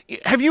mean,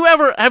 have you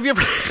ever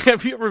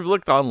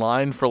looked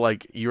online for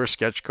like your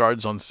sketch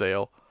cards on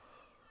sale?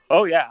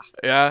 Oh yeah.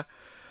 Yeah.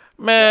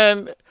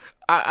 Man,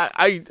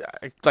 I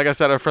like I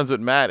said, I'm friends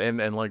with Matt,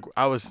 and like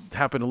I was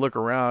happened to look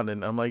around,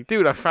 and I'm like,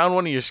 dude, I found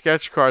one of your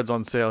sketch cards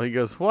on sale. He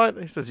goes, what?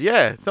 He says,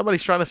 yeah,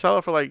 somebody's trying to sell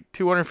it for like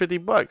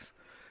 $250.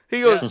 He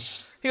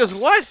goes,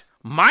 what?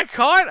 My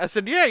card? I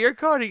said, yeah, your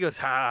card. He goes,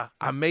 I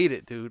made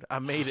it, dude. I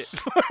made it.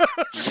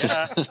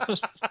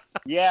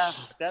 Yeah,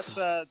 that's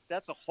a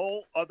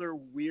whole other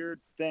weird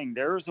thing.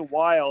 There was a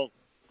while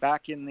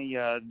back in the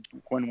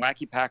when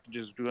Wacky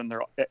Packages were doing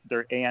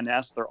their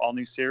ANS, their all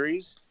new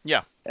series.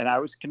 Yeah. And I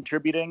was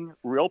contributing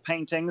real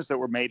paintings that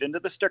were made into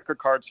the sticker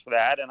cards for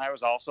that, and I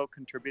was also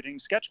contributing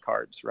sketch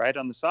cards right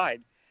on the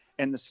side.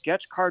 And the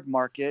sketch card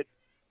market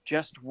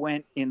just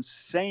went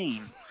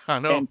insane. I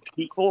know. And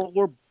people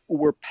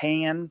were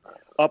paying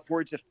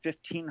upwards of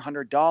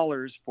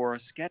 $1,500 for a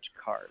sketch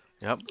card.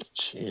 Yep.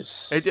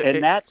 Jeez.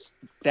 And that's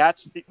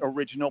the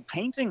original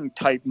painting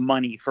type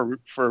money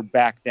for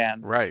back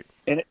then. Right.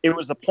 And it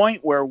was the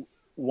point where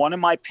one of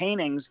my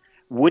paintings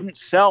wouldn't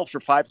sell for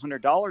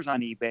 $500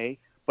 on eBay,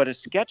 but a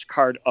sketch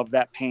card of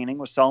that painting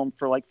was selling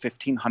for like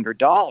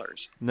 $1,500.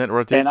 Isn't that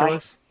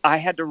ridiculous? And I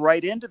had to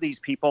write into these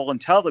people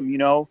and tell them,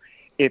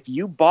 if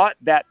you bought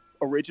that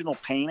original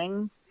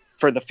painting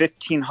for the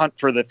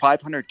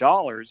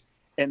 $500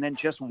 and then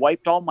just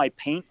wiped all my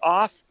paint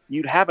off,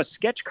 you'd have a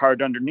sketch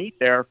card underneath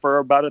there for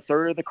about a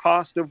third of the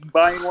cost of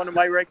buying one of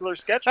my regular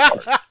sketch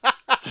cards.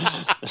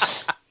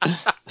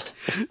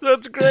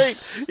 That's great.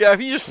 Yeah,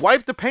 if you just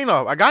wipe the paint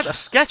off, I got the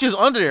sketches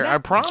under there. I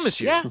promise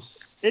you. Yeah,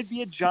 it'd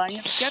be a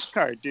giant sketch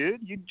card,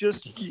 dude.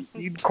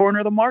 You'd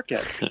corner the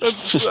market.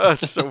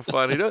 That's so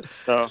funny.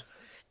 So,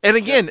 and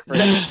again,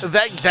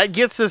 that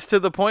gets us to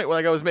the point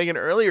like I was making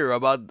earlier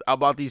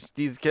about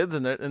these kids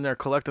and they're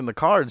collecting the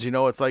cards.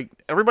 It's like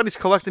everybody's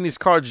collecting these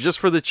cards just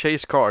for the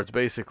chase cards,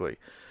 basically.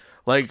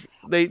 Like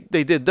they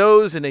did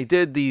those and they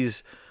did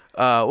these.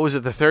 What was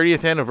it? The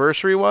 30th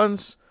anniversary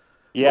ones.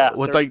 Yeah,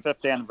 with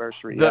 35th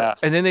anniversary. Yeah,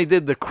 and then they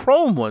did the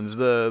Chrome ones,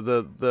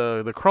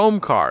 the Chrome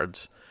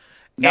cards.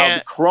 Now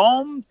the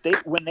Chrome,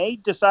 when they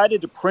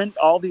decided to print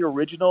all the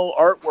original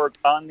artwork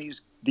on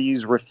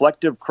these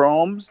reflective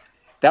Chromes,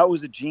 that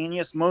was a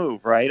genius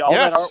move, right? All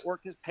that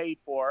artwork is paid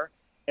for,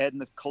 and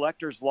the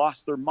collectors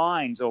lost their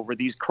minds over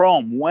these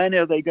Chrome. When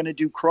are they going to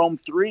do Chrome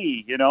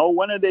 3?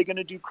 When are they going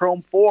to do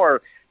Chrome 4?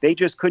 They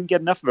just couldn't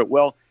get enough of it.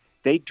 Well,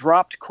 they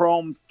dropped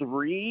Chrome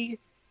 3.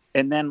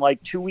 And then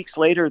like 2 weeks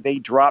later, they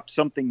dropped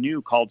something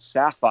new called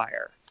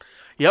Sapphire.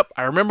 Yep.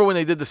 I remember when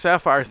they did the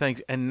Sapphire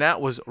things, and that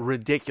was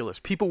ridiculous.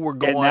 People were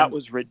going... And that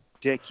was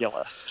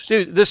ridiculous.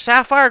 Dude, the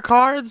Sapphire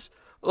cards,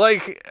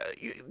 like,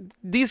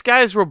 these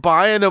guys were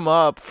buying them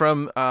up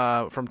from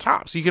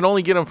Topps. You can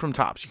only get them from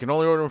Topps. You can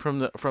only order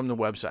them from the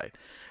website.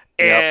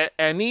 Yep.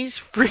 And these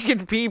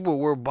freaking people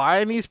were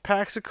buying these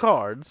packs of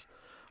cards,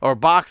 or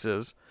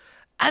boxes,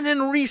 and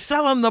then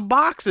reselling the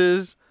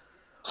boxes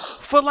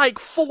for like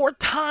 4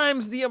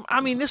 times the...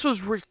 I mean, this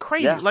was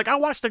crazy. Yeah. Like, I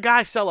watched a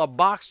guy sell a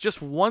box,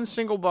 just one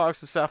single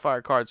box of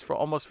Sapphire cards for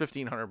almost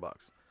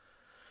 $1,500.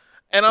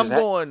 And I'm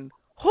going,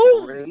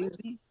 who?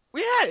 Crazy?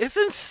 Yeah, it's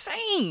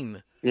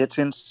insane. It's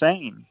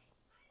insane.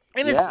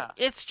 And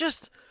it's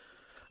just...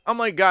 I'm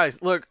like,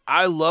 guys, look,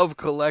 I love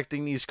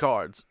collecting these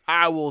cards.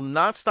 I will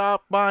not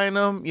stop buying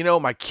them.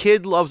 My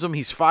kid loves them.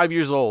 He's 5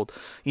 years old.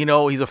 He's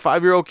a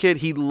 5-year-old kid.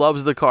 He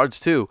loves the cards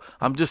too.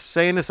 I'm just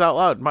saying this out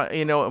loud.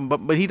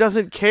 But he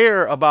doesn't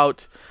care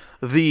about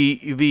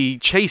the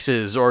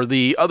chases or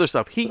the other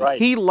stuff.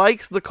 He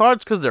likes the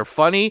cards because they're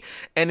funny,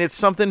 and it's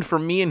something for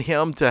me and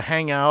him to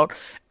hang out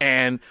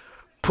and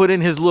put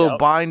in his little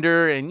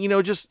binder and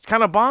just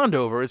kind of bond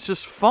over. It's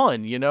just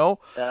fun,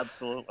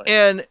 Absolutely.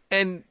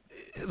 And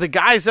the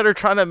guys that are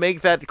trying to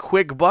make that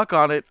quick buck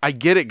on it, I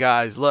get it,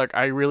 guys. Look,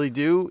 I really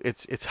do.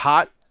 It's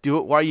hot. Do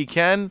it while you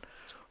can.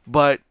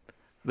 But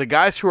the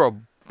guys who are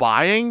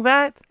buying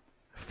that,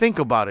 think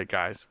about it,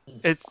 guys.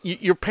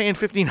 You're paying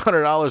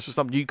 $1,500 for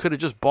something you could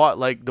have just bought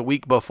like the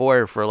week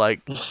before for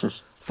like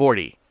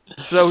 $40.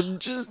 So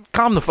just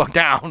calm the fuck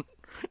down.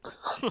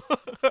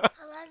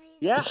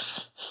 Yeah,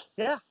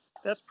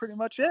 that's pretty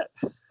much it.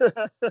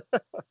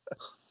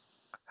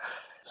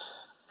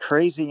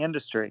 Crazy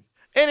industry.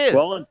 It is.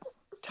 Well, and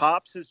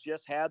Topps has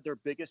just had their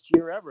biggest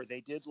year ever.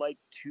 They did like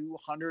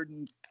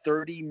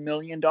 $230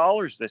 million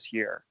this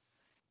year.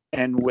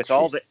 And with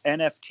all the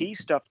NFT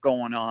stuff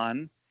going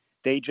on,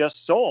 they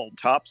just sold.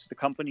 Topps, the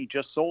company,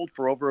 just sold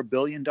for over $1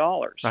 billion.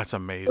 That's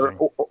amazing.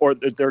 Or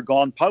they're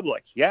gone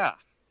public. Yeah.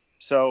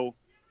 So,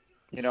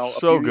 a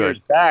so few good. years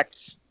back,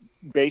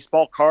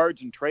 baseball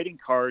cards and trading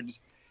cards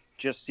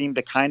just seemed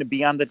to kind of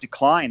be on the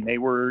decline. They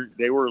were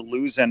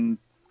losing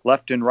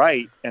left and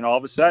right. And all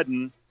of a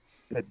sudden,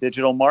 the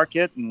digital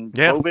market and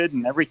COVID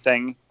and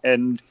everything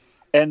and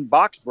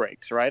box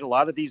breaks, right? A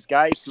lot of these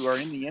guys who are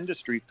in the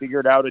industry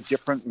figured out a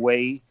different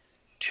way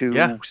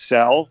to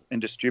sell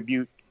and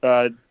distribute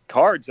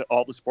cards,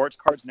 all the sports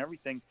cards and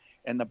everything.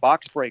 And the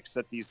box breaks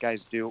that these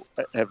guys do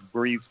have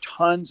breathed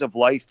tons of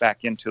life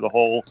back into the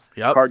whole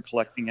card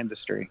collecting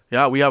industry.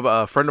 Yeah, we have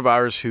a friend of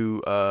ours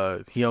who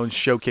he owns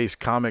Showcase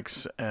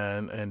Comics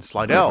and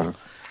Slidell,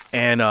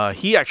 and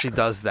he actually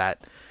does that.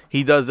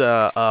 He does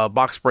a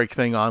box break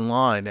thing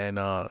online, and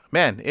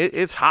man,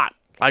 it's hot.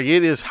 Like,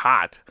 it is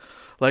hot.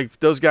 Like,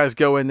 those guys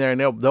go in there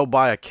and they'll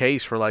buy a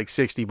case for like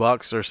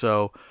 $60 or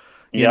so,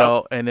 you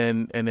know, and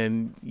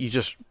then you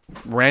just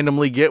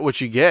randomly get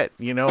what you get.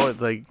 It's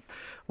like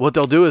what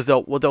they'll do is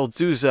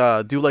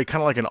do like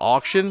kind of like an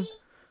auction,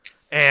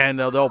 and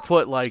they'll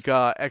put like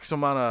X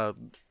amount of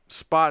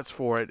spots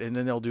for it, and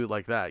then they'll do it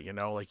like that.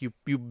 Like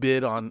you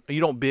bid on,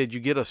 you don't bid, you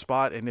get a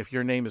spot, and if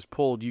your name is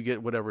pulled, you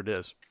get whatever it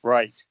is.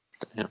 Right.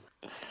 Yeah.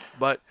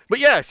 But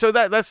yeah, so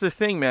that's the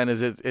thing, man,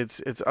 is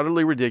it's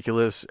utterly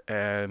ridiculous.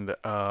 And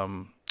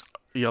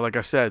like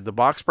I said, the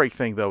box break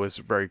thing though is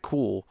very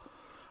cool,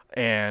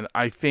 and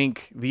I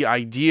think the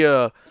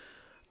idea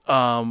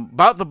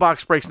about the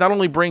box breaks not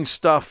only brings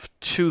stuff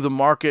to the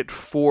market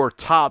for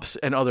Topps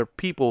and other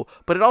people,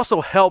 but it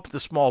also helped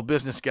the small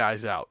business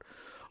guys out.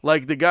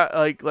 Like the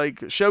guy,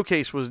 like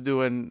Showcase was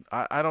doing.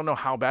 I don't know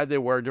how bad they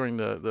were during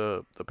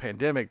the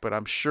pandemic, but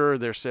I'm sure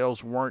their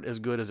sales weren't as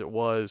good as it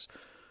was,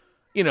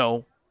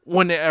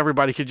 when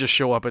everybody could just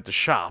show up at the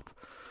shop.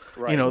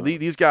 Right. You know,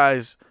 these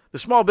guys, the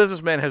small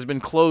businessman has been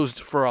closed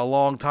for a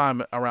long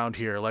time around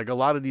here. Like a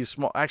lot of these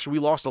actually, we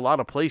lost a lot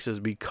of places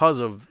because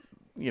of,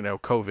 you know,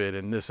 COVID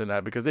and this and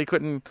that, because they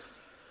couldn't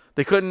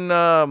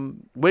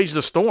wage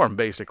the storm,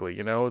 basically.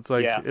 You know, it's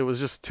like it was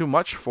just too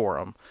much for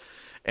them.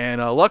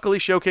 And luckily,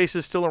 Showcase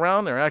is still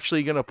around. They're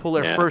actually going to pull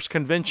their first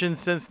convention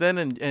since then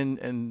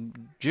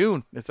in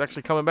June. It's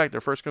actually coming back.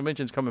 Their first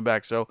convention's coming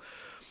back. So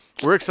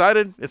we're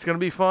excited. It's going to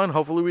be fun.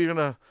 Hopefully, we're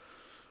going to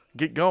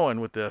get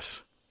going with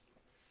this.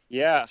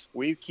 Yeah,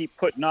 we keep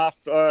putting off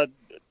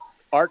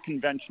our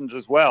conventions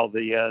as well.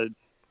 The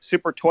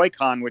Super Toy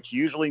Con, which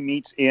usually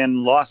meets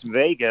in Las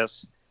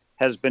Vegas,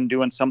 has been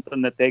doing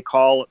something that they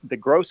call the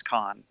Gross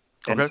Con.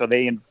 And so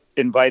they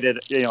invited,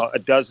 you know, a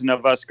dozen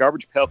of us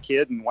Garbage Pail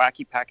Kid and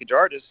Wacky package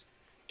artists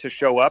to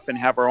show up and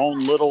have our own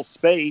little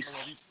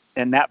space,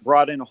 and that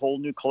brought in a whole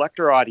new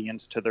collector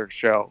audience to their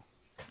show.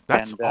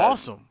 That's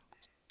awesome.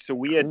 So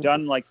we had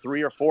done like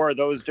 3 or 4 of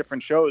those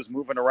different shows,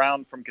 moving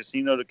around from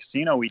casino to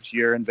casino each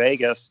year in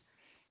Vegas.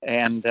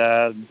 And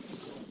the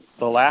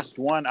last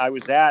one I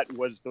was at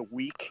was the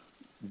week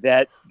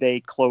that they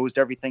closed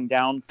everything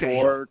down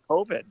for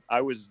COVID.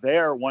 I was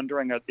there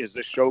wondering, is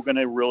the show going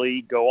to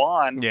really go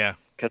on? Yeah.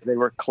 Because they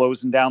were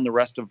closing down the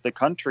rest of the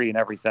country and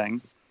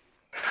everything.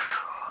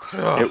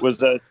 It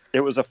was a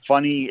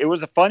funny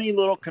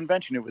little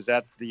convention. It was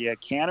at the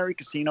Cannery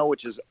Casino,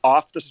 which is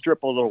off the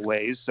strip a little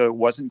ways, so it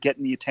wasn't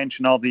getting the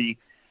attention all the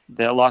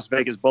Las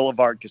Vegas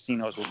Boulevard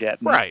casinos were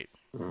getting. Right.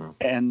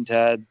 And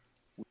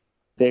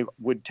they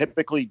would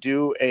typically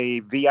do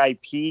a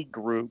VIP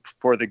group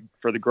for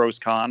the Gross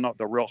Con,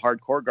 the real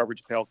hardcore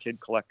Garbage Pail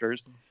Kid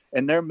collectors,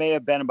 and there may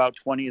have been about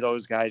 20 of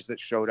those guys that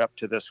showed up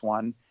to this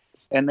one.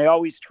 And they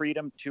always treat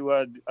them to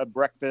a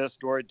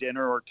breakfast or a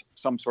dinner or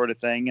some sort of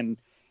thing, and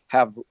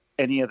have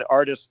any of the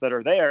artists that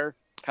are there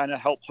kind of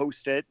help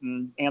host it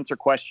and answer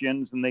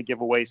questions, and they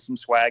give away some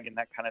swag and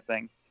that kind of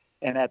thing.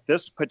 And at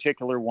this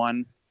particular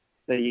one,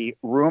 the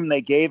room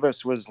they gave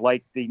us was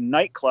like the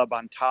nightclub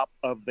on top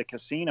of the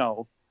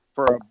casino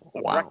for a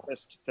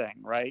breakfast thing,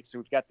 right? So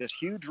we've got this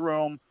huge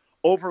room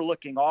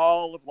overlooking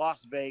all of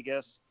Las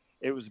Vegas.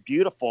 It was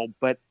beautiful,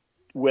 but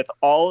with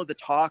all of the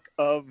talk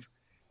of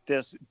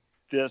this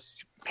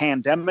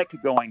pandemic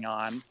going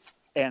on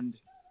and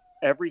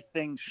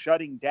everything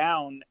shutting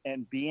down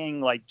and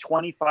being like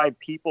 25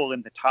 people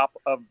in the top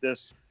of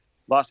this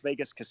Las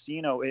Vegas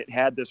casino, it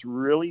had this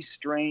really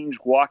strange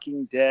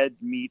Walking Dead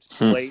meets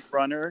Blade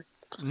Runner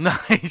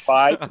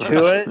vibe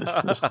to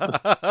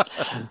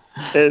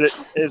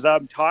it. As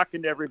I'm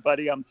talking to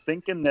everybody, I'm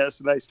thinking this,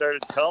 and I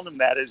started telling them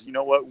that is, you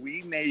know what,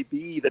 we may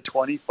be the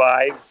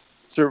 25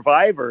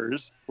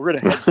 survivors. We're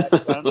going to head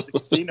back down to the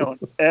casino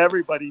and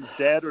everybody's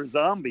dead or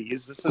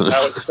zombies. This is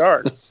how it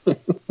starts.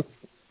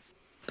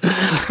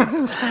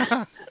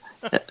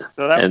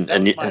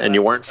 And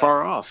you weren't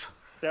far off.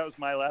 That was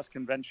my last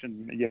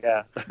convention,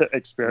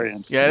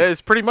 experience. Yeah, it is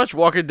pretty much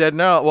Walking Dead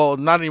now. Well,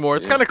 not anymore.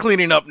 It's kind of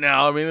cleaning up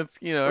now. I mean, it's,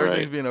 you know,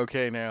 everything's been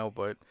okay now.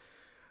 But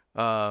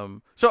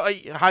so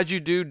how'd you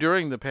do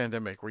during the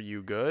pandemic? Were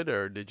you good,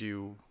 or did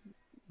you?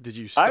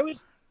 I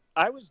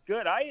was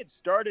good. I had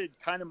started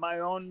kind of my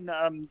own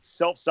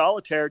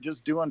self-solitaire,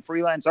 just doing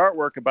freelance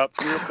artwork about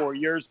 3 or 4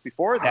 years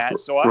before that.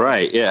 So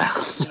I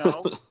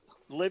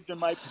lived in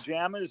my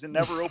pajamas and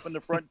never opened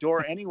the front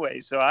door anyway.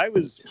 So I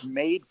was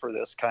made for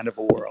this kind of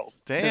a world.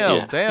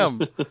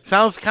 Damn.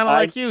 Sounds kind of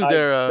like you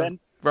there,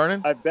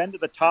 Vernon. I've been to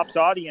the Topps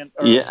audience,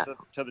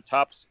 to the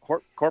Topps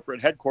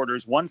corporate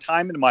headquarters one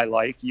time in my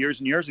life, years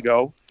and years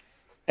ago.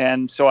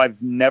 And so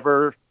I've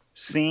never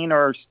seen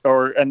or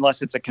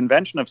unless it's a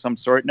convention of some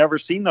sort, never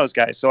seen those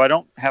guys. So I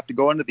don't have to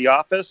go into the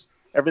office.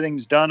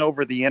 Everything's done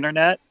over the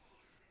internet,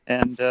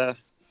 and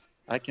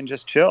I can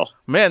just chill.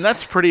 Man,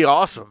 that's pretty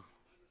awesome.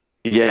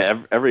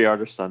 Yeah, every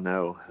artist I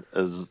know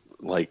is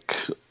like,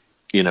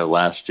 you know,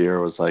 last year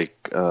was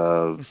like,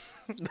 how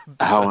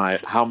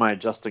am I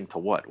adjusting to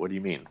what? What do you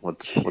mean?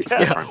 What's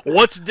different?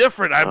 What's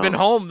different? I've been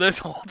home this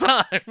whole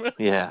time.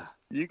 Yeah.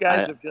 You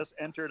guys have just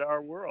entered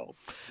our world.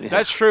 Yeah.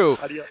 That's true.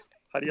 How do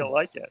you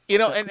like it? You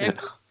know, and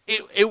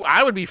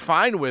I would be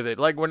fine with it.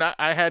 Like when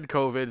I had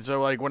COVID,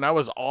 so like when I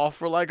was off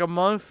for like a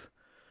month,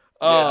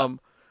 I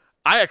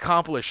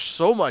accomplished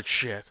so much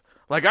shit.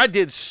 Like I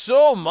did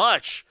so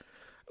much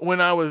when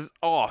I was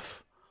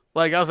off.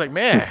 Like I was like,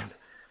 man,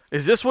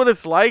 is this what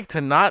it's like to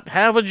not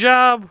have a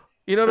job?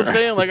 You know what I'm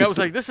saying? Like I was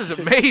like, this is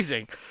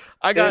amazing.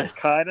 It's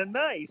kind of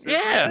nice.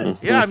 Yeah.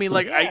 I mean,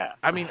 like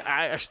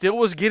I still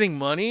was getting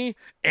money,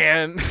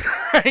 and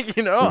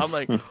you know, I'm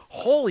like,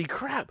 holy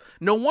crap!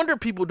 No wonder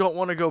people don't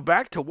want to go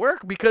back to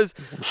work, because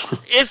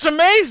it's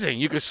amazing.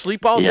 You could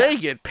sleep all day,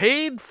 get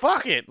paid.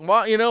 Fuck it.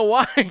 Why? You know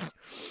why?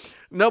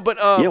 No, but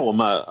well,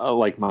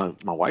 my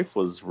wife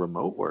was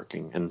remote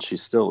working, and she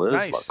still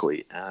is,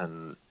 luckily,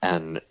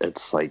 and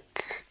it's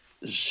like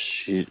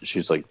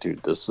she's like,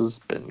 dude, this has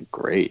been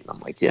great. And I'm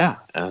like, yeah,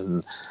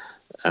 and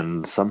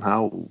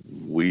somehow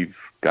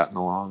we've gotten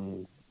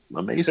along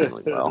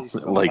amazingly well.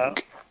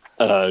 Like,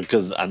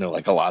 Because I know,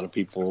 like, a lot of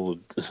people,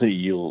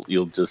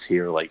 you'll just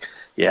hear like,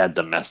 yeah,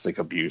 domestic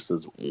abuse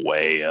is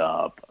way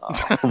up,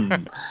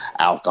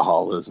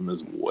 alcoholism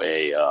is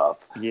way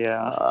up.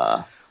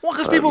 Yeah. Well,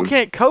 because people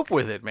can't cope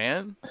with it,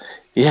 man.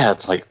 Yeah,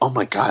 it's like, oh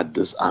my God,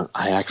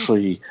 I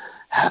actually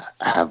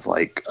have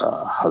like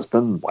a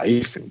husband,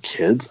 wife, and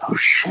kids. Oh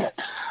shit!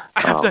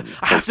 I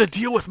have to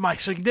deal with my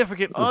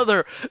significant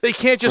other. They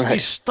can't just be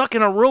stuck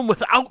in a room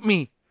without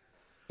me.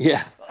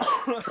 Yeah,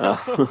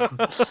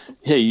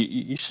 yeah.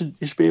 You should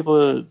be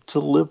able to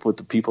live with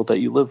the people that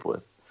you live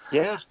with.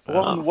 Yeah.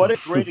 Well, and what a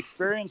great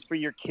experience for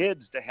your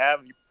kids to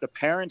have the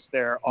parents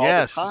there all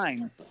the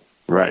time.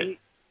 Right.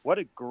 What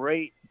a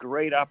great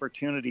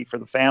opportunity for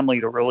the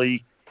family to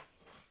really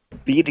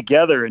be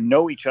together and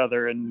know each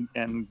other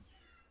and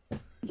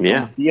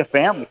be a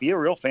family, be a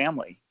real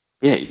family.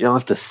 Yeah, you don't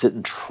have to sit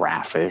in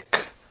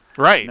traffic.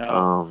 Right.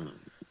 No.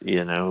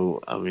 You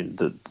know, I mean,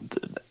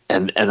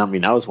 and I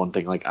mean, that was one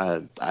thing. Like,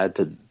 I had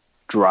to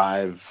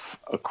drive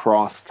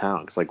across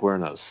town because, like, we're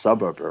in a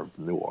suburb of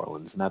New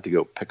Orleans, and I had to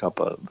go pick up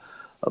a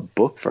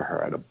book for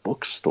her at a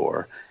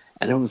bookstore,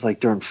 and it was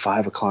like during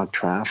 5 o'clock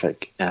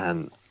traffic,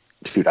 and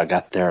dude, I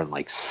got there in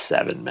like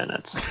 7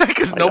 minutes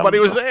because nobody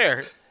was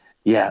there.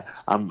 Yeah,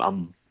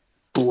 I'm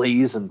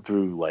blazing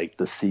through like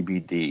the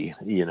CBD.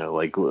 You know,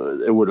 like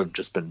it would have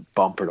just been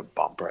bumper to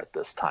bumper at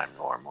this time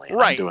normally.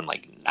 Right. I'm doing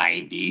like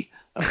 90.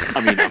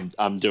 I mean,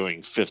 I'm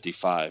doing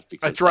 55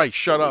 because that's right.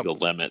 Shut up. The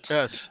limit.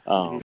 Yes.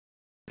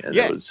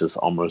 It was just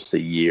almost a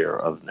year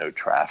of no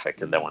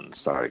traffic, and then when it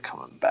started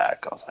coming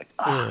back, I was like,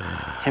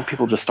 can't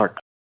people just start?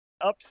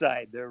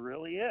 Upside, there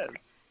really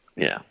is.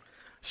 Yeah.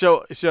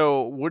 So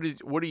what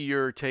are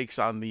your takes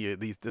on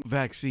the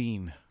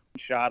vaccine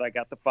shot? I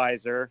got the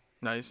Pfizer.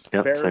 Nice.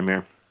 Yep. Same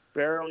here.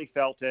 Barely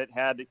felt it.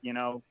 Had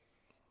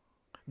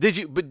Did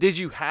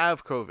you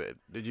have COVID?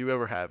 Did you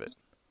ever have it?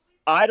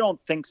 I don't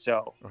think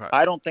so. Okay.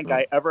 I don't think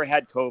I ever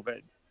had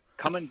COVID.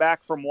 Coming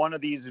back from one of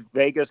these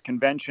Vegas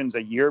conventions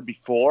a year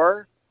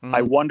before,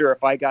 I wonder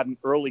if I got an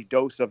early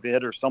dose of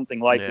it or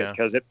something like it,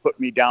 because it put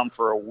me down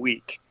for a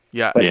week.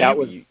 Yeah. But that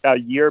was a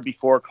year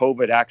before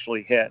COVID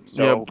actually hit.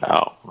 So.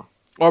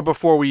 Or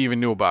before we even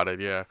knew about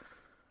it, yeah.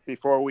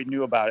 Before we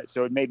knew about it.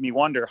 So it made me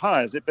wonder,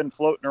 has it been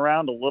floating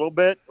around a little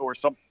bit or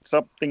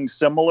something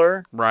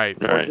similar? Right.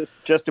 Or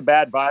just a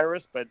bad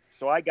virus? But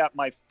so I got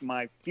my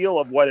feel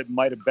of what it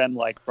might have been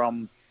like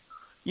from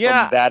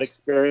that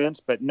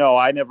experience. But no,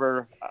 I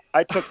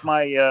took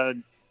my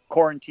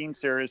quarantine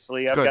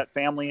seriously. I've got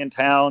family in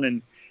town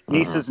and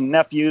nieces and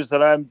nephews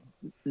that I'm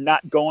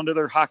not going to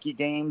their hockey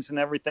games and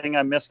everything.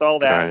 I missed all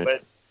that,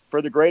 but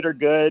for the greater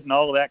good and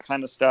all of that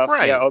kind of stuff.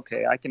 Right. Yeah,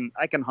 okay, I can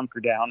hunker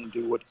down and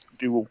do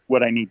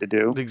what I need to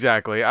do.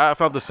 Exactly. I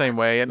felt the same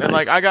way, and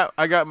like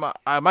I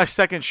got my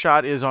second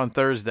shot is on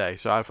Thursday,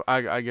 so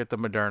I get the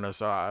Moderna.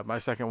 So my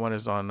second one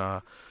is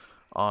on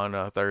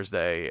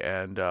Thursday,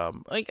 and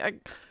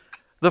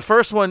the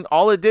first one,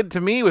 all it did to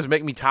me was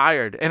make me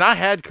tired, and I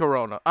had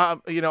Corona.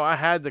 I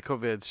had the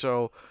COVID,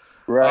 so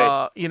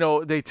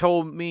they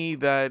told me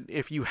that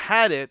if you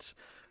had it,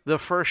 the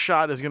first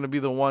shot is going to be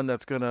the one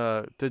that's going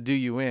to do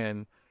you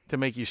in to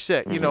make you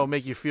sick,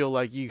 make you feel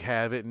like you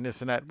have it and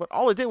this and that. But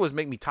all it did was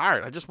make me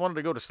tired. I just wanted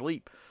to go to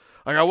sleep.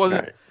 Like I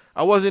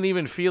wasn't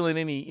even feeling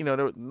any,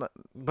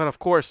 but of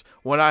course,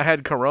 when I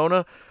had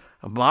Corona,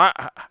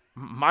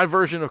 my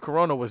version of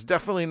Corona was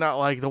definitely not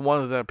like the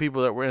ones that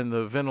people that were in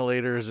the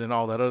ventilators and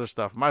all that other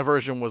stuff. My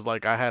version was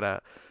like I had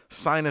a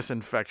sinus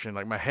infection,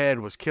 like my head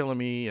was killing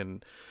me,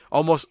 and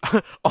almost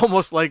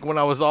like when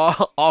I was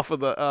off of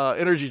the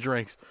energy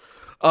drinks.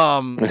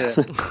 But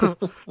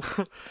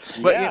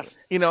I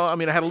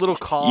had a little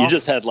cough. You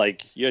just had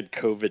you had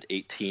COVID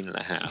 18 and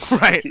a half.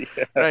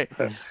 Right.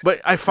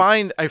 But I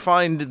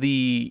find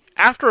the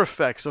after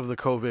effects of the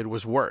COVID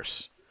was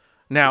worse.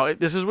 Now,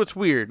 this is what's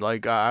weird.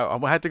 Like, I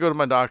had to go to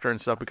my doctor and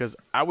stuff because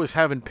I was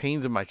having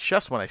pains in my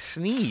chest when I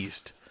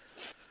sneezed.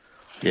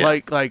 Yeah.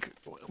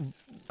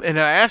 And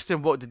I asked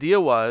him what the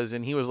deal was,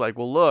 and he was like,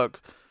 well,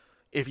 look,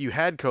 if you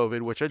had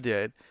COVID, which I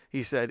did,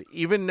 he said,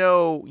 even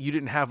though you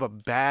didn't have a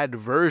bad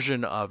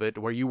version of it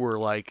where you were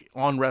like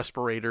on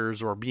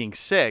respirators or being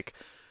sick,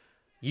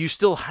 you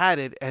still had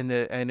it, and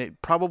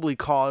it probably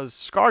caused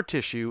scar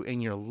tissue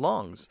in your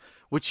lungs,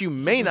 which you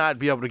may not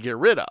be able to get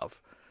rid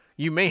of.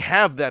 You may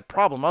have that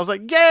problem. I was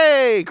like,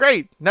 yay,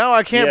 great. Now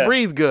I can't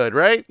breathe good,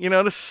 right?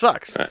 This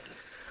sucks. Right.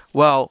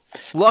 Well,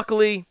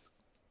 luckily,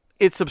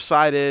 it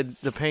subsided.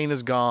 The pain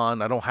is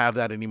gone. I don't have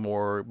that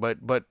anymore. But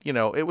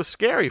it was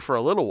scary for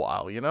a little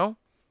while,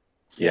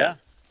 Yeah.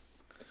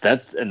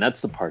 That's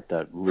the part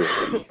that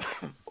really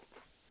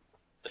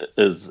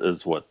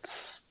is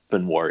what's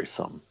been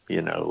worrisome,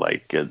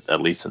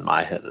 at least in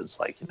my head, is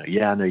like,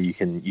 I know you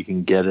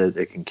can get it.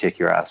 It can kick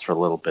your ass for a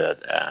little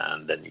bit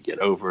and then you get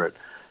over it.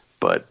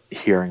 But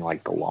hearing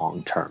like the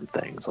long-term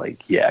things,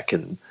 like, they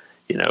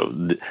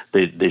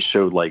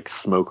showed like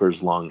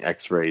smokers' lung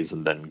x-rays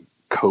and then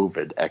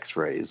COVID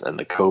x-rays, and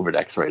the COVID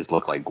x-rays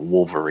look like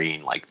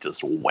Wolverine, like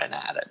just went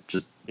at it,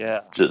 just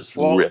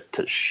ripped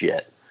to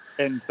shit.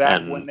 And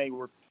back when they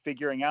were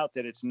figuring out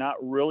that it's not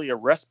really a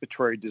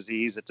respiratory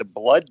disease, it's a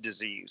blood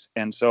disease.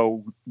 And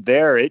so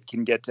there it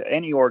can get to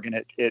any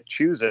organ it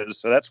chooses.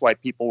 So that's why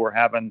people were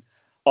having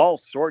all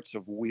sorts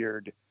of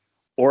weird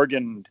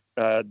organ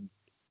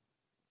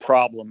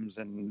problems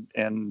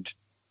and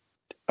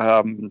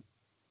what am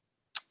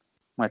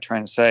I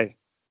trying to say?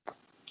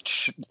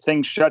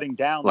 Things shutting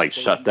down. Like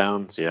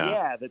shutdowns,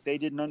 Yeah, that they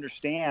didn't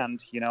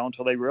understand,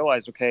 until they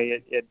realized,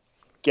 okay, it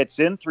gets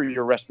in through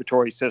your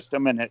respiratory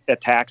system and it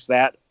attacks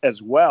that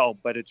as well.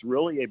 But it's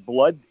really a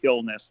blood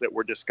illness that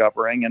we're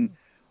discovering, and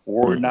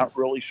we're not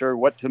really sure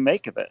what to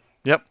make of it.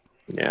 Yep.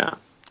 Yeah.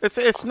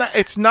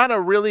 It's not a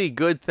really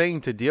good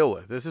thing to deal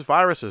with. This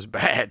virus is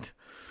bad.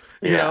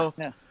 You know?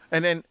 Yeah.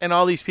 And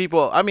all these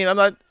people, I mean,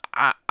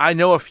 I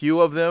know a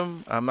few of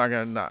them. I'm not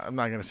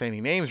gonna say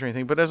any names or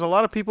anything, but there's a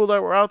lot of people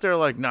that were out there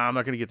like, nah, I'm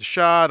not gonna get the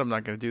shot. I'm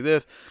not gonna do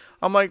this.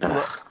 I'm like,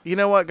 look, you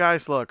know what,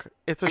 guys? Look,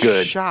 it's a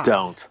good shot.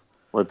 Don't.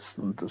 It's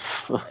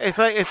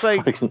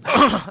like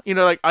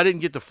like I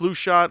didn't get the flu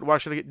shot. Why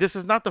should I get? This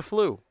is not the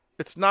flu.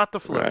 It's not the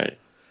flu. Right.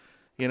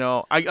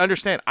 I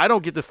understand. I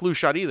don't get the flu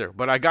shot either,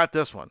 but I got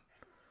this one.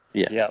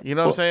 Yeah. You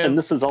know what I'm saying? And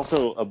this is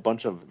also a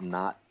bunch of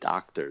not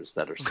doctors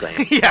that are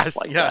saying yes, stuff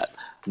like yes.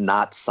 that.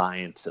 Not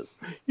scientists.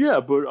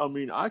 Yeah, but I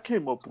mean, I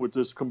came up with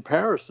this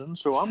comparison,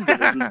 so I'm going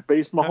to just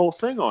base my whole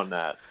thing on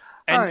that.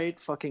 All right,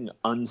 fucking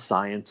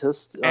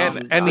unscientist.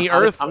 And the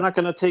Earth... I'm not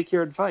going to take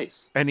your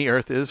advice. And the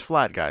Earth is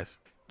flat, guys.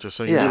 Just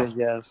so you know.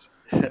 Yes.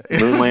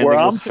 Moon landing Where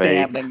I'm was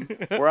fake.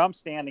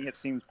 standing, it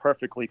seems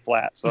perfectly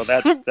flat. So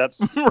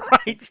that's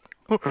right.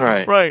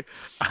 Right.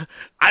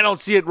 I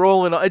don't see it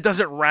rolling. It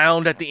doesn't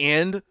round at the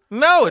end.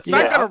 No, it's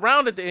not going to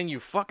round at the end,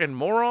 you fucking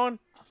moron.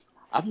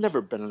 I've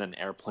never been in an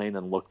airplane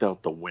and looked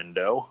out the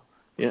window.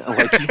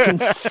 Like you can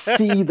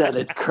see that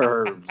it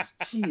curves.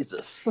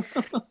 Jesus.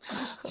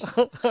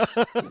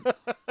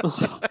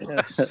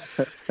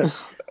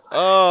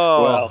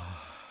 Oh. Well,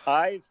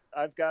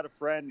 I've got a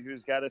friend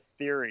who's got a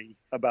theory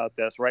about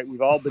this, right?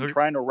 We've all been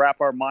trying to wrap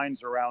our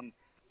minds around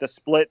the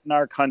split in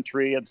our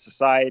country and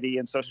society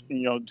and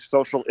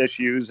social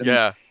issues.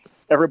 And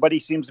everybody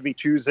seems to be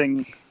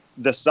choosing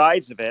the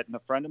sides of it. And a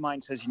friend of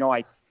mine says,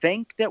 I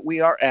think that we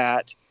are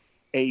at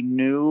a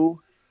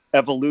new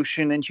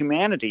evolution in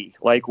humanity.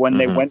 Like when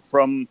they went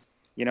from,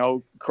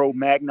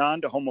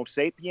 Cro-Magnon to Homo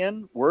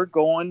sapien, we're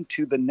going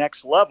to the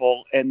next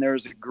level. And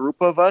there's a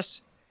group of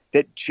us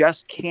that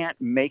just can't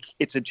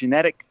it's a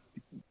genetic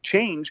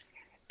change.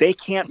 They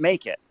can't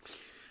make it.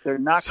 They're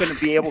not going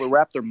to be able to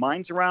wrap their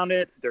minds around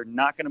it. They're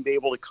not going to be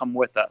able to come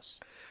with us.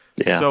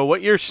 Yeah. So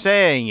what you're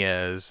saying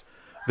is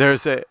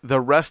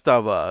the rest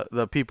of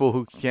the people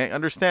who can't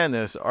understand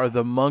this are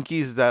the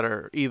monkeys that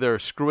are either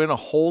screwing a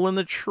hole in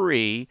the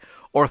tree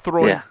or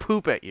throwing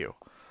poop at you.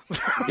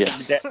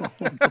 Yes.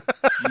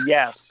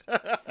 Yes.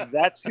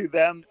 That's who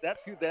them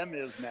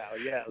is now.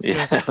 Yes.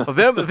 Yeah.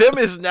 them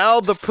is now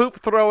the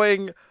poop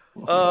throwing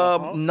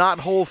not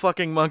whole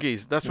fucking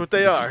monkeys. That's what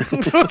they are.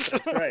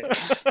 That's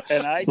right.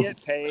 And I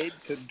get paid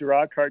to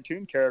draw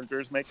cartoon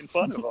characters making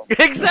fun of them.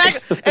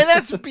 Exactly. And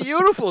that's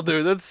beautiful,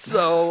 dude. That's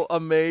so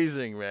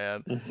amazing,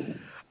 man.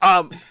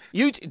 I'm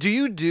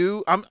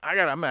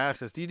gonna ask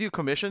this. Do you do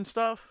commission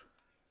stuff?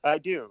 I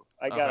do.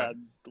 I got a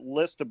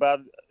list about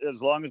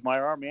as long as my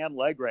arm and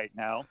leg right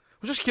now.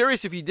 I'm just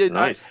curious if you did.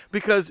 Nice.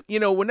 Because,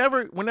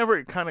 whenever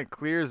it kind of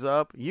clears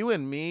up, you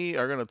and me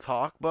are going to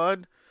talk,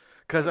 bud.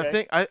 Because I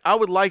think I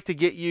would like to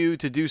get you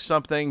to do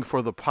something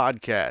for the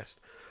podcast.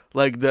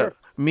 Like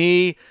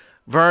me,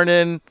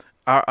 Vernon,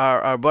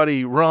 our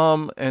buddy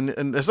Rum, and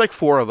there's like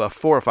 4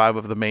 or 5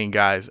 of the main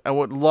guys. I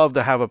would love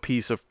to have a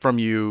piece from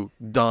you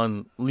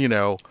done,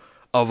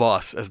 of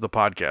us as the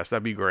podcast.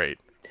 That'd be great.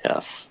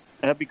 Yes.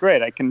 That'd be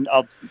great.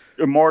 I'll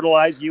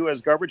immortalize you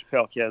as Garbage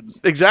Pail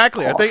Kids.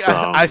 Exactly.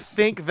 Awesome. I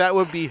think that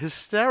would be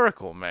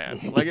hysterical, man.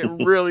 Like it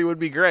really would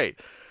be great.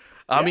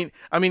 I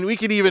mean, we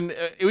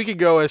could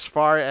go as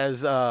far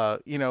as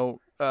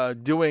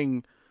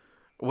doing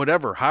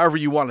whatever, however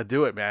you want to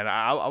do it, man.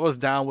 I was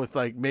down with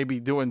like maybe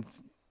doing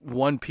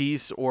one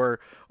piece or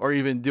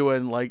even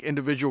doing like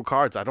individual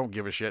cards. I don't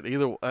give a shit.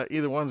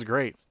 Either one's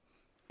great.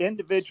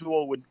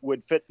 Individual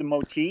would fit the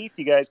motif.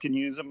 You guys can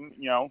use them,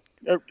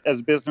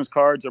 as business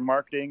cards or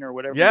marketing or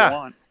whatever you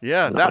want.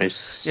 Yeah,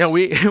 nice.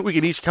 We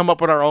can each come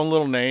up with our own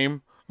little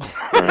name.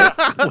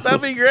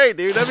 That'd be great,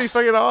 dude. That'd be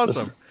fucking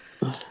awesome.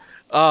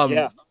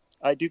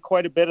 I do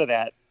quite a bit of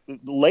that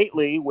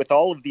lately with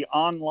all of the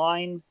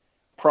online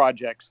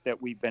projects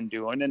that we've been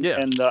doing, and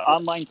the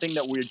online thing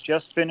that we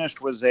just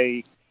finished was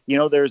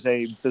there's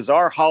a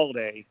bizarre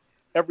holiday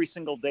every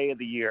single day of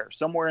the year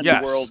somewhere in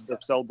the world they're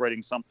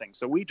celebrating something.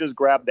 So we just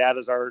grabbed that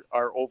as our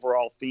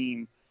overall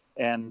theme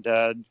and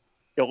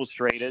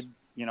illustrated,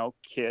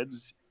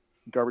 kids,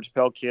 Garbage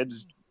Pail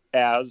Kids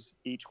as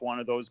each one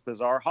of those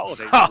bizarre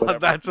holidays. Oh,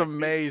 that's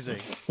amazing.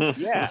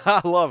 Yeah.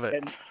 I love it.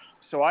 And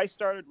so I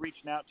started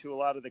reaching out to a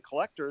lot of the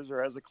collectors,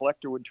 or as a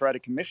collector would try to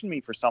commission me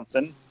for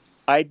something,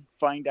 I'd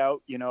find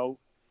out,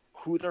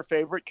 who their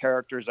favorite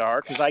characters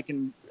are, because I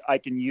can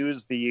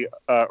use the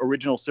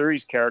original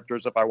series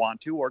characters if I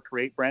want to, or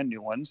create brand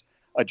new ones.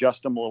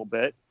 adjust them a little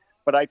bit.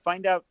 But I'd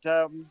find out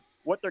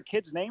what their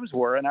kids' names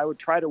were, and I would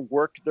try to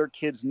work their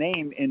kid's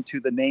name into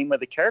the name of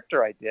the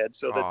character I did,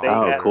 so that they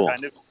had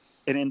kind of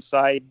an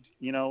inside,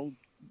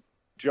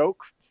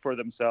 joke for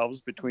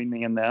themselves between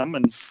me and them,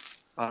 and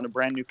on a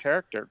brand new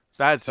character.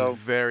 That's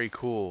very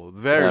cool.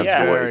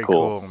 Very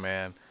cool,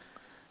 man.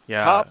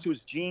 Yeah. Topps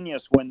was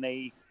genius when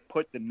they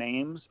put the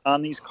names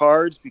on these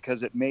cards,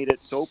 because it made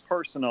it so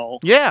personal.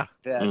 Yeah.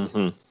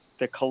 That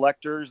the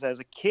collectors as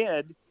a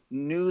kid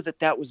knew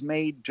that was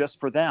made just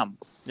for them.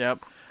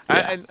 Yep.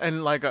 Yeah.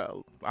 And like,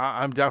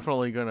 I'm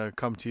definitely going to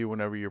come to you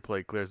whenever your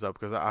plate clears up,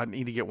 because I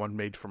need to get one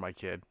made for my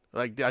kid.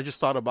 Like, I just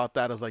thought about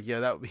that. I was like,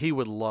 yeah, he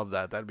would love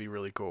that. That'd be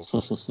really cool.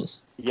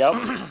 Yep.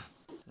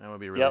 That would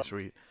be really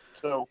sweet.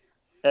 So,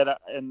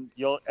 and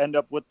you'll end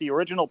up with the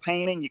original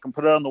painting. You can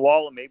put it on the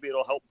wall, and maybe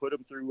it'll help put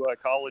him through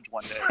college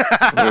one day.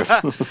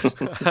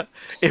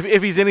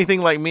 if he's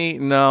anything like me,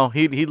 no,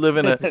 he'd live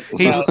in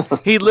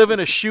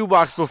a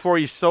shoebox before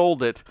he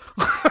sold it.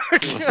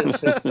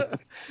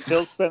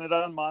 He'll spend it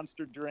on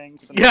Monster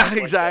drinks. And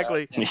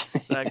exactly.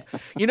 Like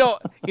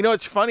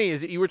It's funny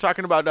is you were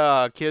talking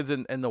about kids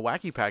and the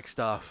Wacky Pack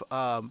stuff.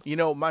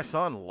 My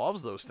son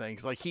loves those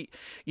things. Like when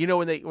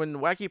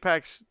Wacky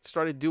Packs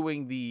started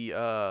doing the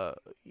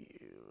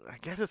I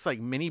guess it's like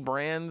mini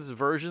brands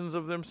versions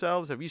of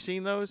themselves. Have you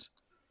seen those?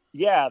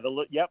 Yeah, the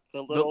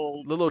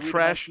little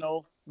trash,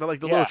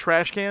 little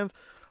trash cans.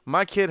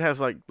 My kid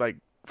has like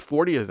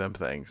 40 of them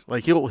things.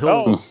 Like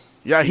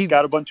he's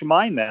got a bunch of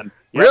mine then.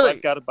 Yeah, really?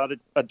 I've got about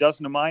a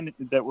dozen of mine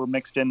that were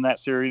mixed in that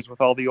series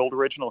with all the old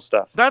original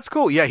stuff. That's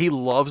cool. Yeah, he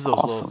loves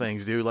those little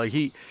things, dude. Like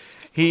he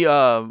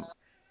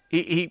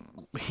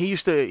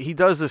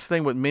does this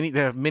thing with they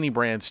have mini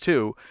brands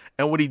too,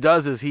 and what he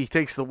does is he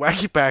takes the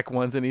Wacky Pack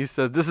ones and he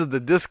says this is the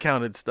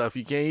discounted stuff.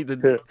 You can't eat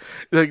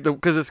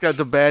because it's got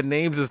the bad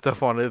names and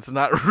stuff on it. It's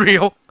not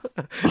real.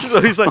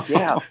 So he's like,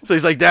 So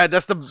he's like, Dad,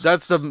 that's the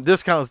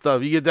discount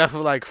stuff. You get that for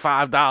like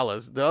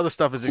 $5. The other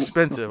stuff is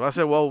expensive. I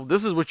said, well,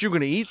 this is what you're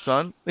gonna eat,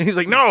 son. And he's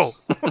like, no.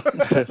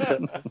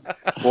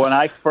 When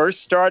I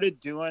first started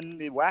doing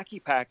the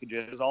Wacky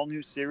packages, all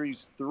new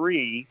Series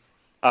 3.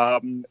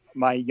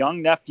 My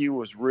young nephew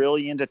was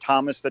really into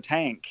Thomas the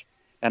Tank,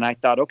 and I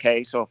thought,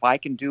 okay, so if I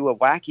can do a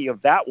Wacky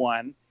of that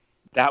one,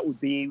 that would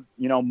be,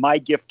 my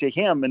gift to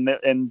him,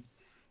 and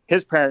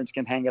his parents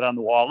can hang it on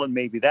the wall, and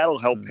maybe that'll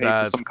help pay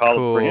for some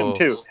college for him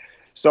too.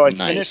 So I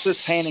finished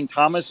this painting,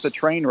 Thomas the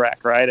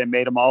Trainwreck, right? I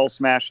made him all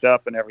smashed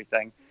up and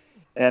everything,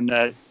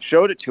 and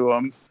showed it to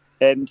him.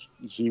 And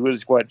he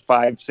was,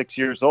 5, 6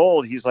 years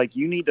old. He's like,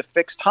 you need to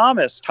fix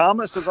Thomas.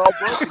 Thomas is all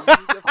broken. You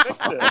need to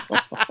fix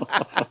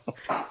it.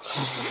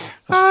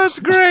 Oh, that's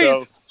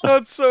great.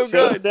 That's so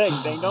good. They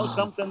know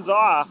something's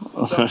off.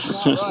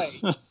 Something's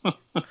not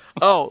right.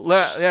 Oh,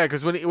 yeah,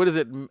 because what is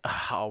it?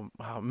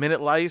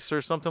 Minute Lice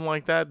or something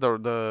like that?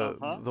 The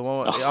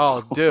one.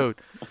 Oh, dude,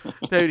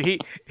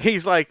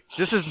 he's like,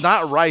 this is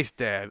not rice,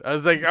 Dad. I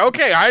was like,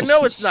 okay, I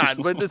know it's not,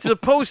 but it's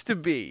supposed to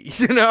be.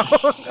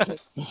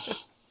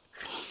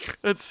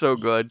 That's so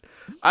good.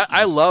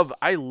 I love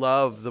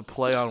the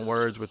play on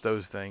words with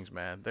those things,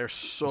 man. They're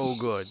so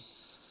good.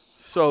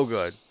 So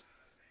good.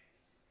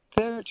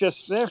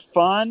 They're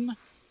fun,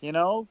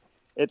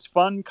 It's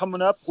fun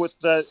coming up with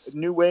the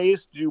new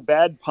ways to do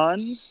bad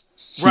puns.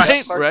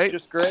 Right.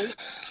 Just great.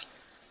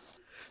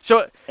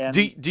 So and,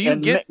 do you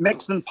get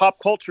mixing pop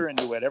culture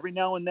into it? Every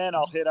now and then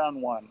I'll hit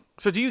on one.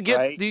 So do you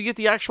get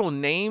the actual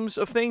names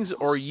of things,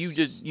 or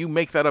you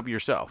make that up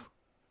yourself?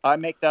 I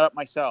make that up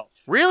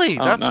myself. Really?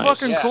 That's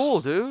fucking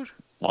cool, dude.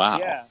 Wow.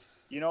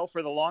 Yeah.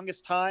 For the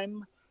longest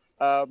time,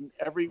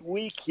 every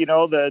week,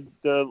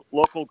 the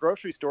local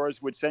grocery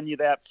stores would send you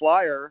that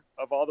flyer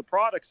of all the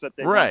products that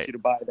they want you to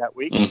buy that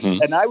week.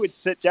 Mm-hmm. And I would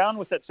sit down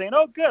with it saying,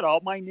 oh, good, all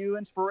my new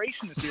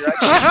inspiration is here.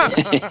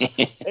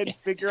 And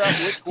figure out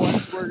which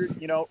ones were,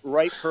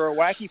 right for a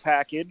Wacky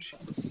package,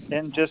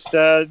 and just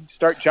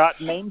start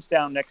jotting names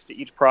down next to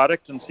each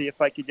product and see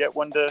if I could get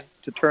one to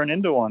turn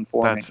into one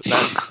for me.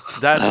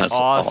 That's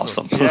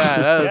awesome.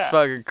 Yeah, that is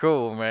fucking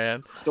cool,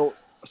 man. So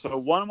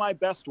one of my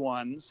best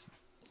ones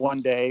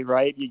one day,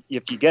 right?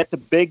 If you get the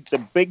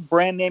big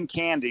brand name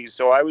candies.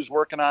 So I was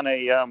working on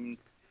a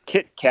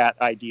Kit Kat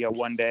idea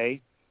one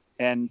day,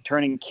 and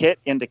turning Kit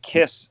into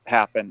Kiss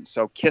happened.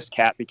 So Kiss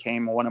Cat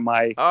became one of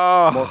my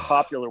more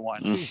popular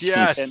ones.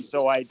 Yes. And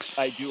so I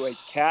do a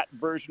cat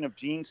version of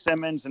Gene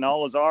Simmons in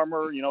all his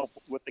armor,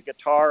 with the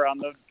guitar on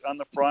the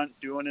front,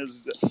 doing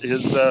his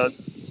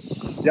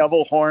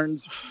devil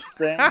horns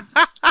thing, right?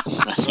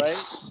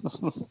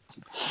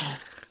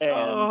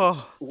 And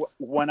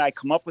when I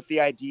come up with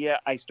the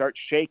idea, I start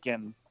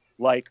shaking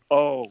like,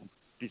 oh,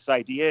 this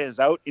idea is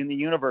out in the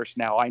universe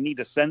now. I need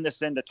to send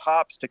this into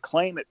Topps to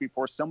claim it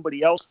before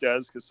somebody else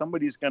does, because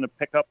somebody's going to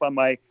pick up on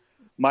my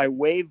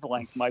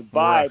wavelength, my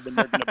vibe, and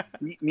they're going to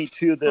beat me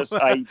to this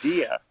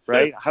idea,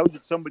 right? How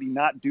did somebody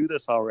not do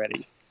this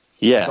already?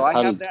 Yeah, so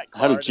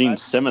how did Gene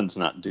Simmons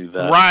not do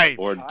that? Right.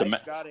 Or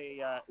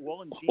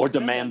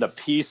demand a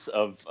piece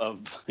of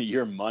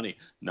your money.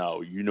 Now,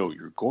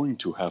 you're going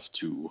to have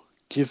to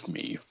Give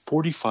me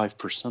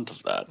 45%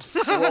 of that.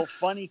 Well,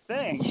 funny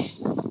thing,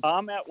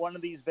 I'm at one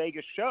of these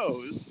Vegas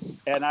shows,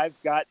 and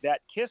I've got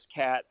that Kiss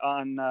Cat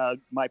on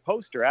my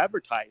poster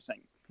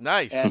advertising.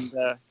 Nice.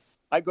 And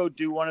I go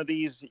do one of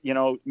these,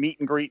 meet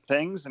and greet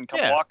things, and come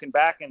walking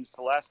back, and it's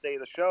the last day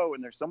of the show,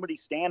 and there's somebody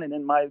standing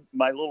in my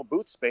little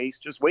booth space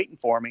just waiting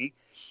for me.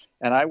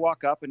 And I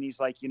walk up, and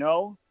he's like,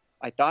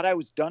 I thought I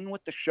was done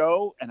with the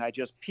show, and I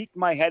just peeked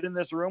my head in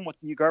this room with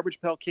the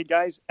Garbage Pail Kid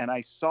guys, and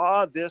I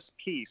saw this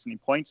piece. And he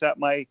points at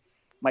my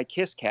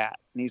Kiss Cat,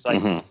 and he's like,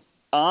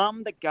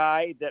 I'm the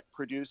guy that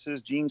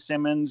produces Gene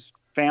Simmons'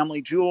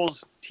 Family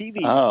Jewels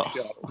TV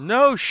show.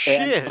 No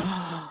shit. And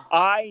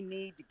I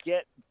need to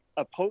get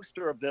a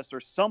poster of this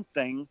or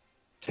something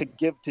to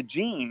give to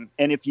Gene.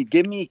 And if you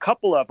give me a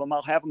couple of them,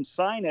 I'll have him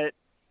sign it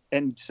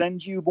and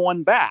send you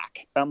one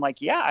back. I'm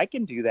like, yeah, I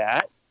can do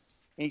that.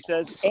 And he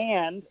says,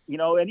 and,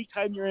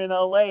 anytime you're in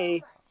LA,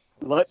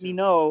 let me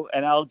know,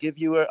 and I'll take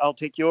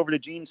you over to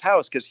Gene's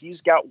house, because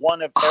he's got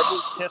one of every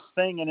Kiss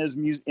thing in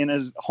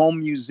his home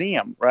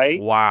museum,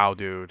 right? Wow,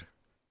 dude.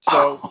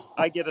 So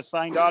I get a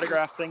signed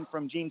autograph thing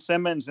from Gene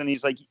Simmons, and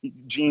he's like,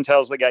 Gene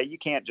tells the guy, you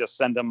can't just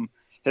send him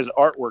his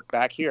artwork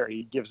back here.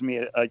 He gives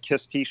me a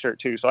Kiss t-shirt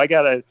too. So I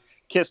got a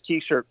Kiss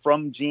t-shirt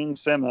from Gene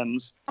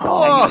Simmons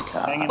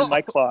hanging in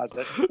my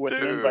closet with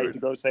an invite to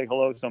go say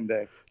hello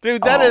someday.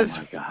 Dude, that is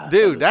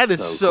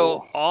so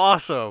cool.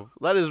 Awesome.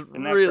 That is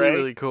really,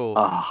 really cool.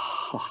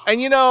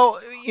 And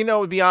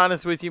to be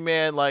honest with you,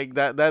 man, like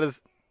that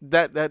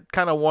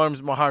kind of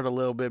warms my heart a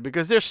little bit,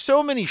 because there's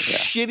so many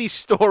shitty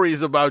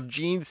stories about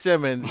Gene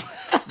Simmons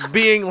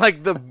being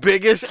like the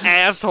biggest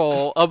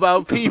asshole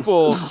about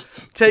people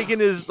taking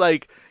his,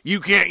 like, you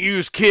can't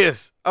use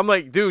Kiss. I'm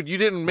like, dude, you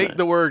didn't make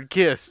the word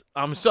Kiss.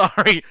 I'm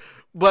sorry.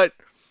 But,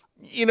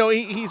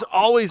 he's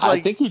always like...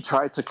 I think he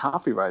tried to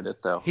copyright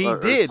it, though. He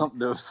did.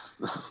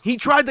 He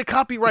tried to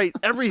copyright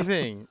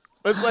everything.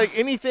 It's like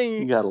anything...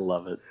 You gotta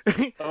love it.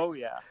 Oh,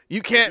 yeah.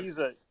 You can't...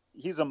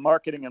 He's a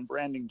marketing and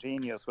branding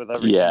genius with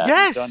everything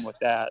he's done with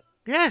that.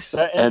 Yes.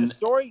 And the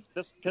story,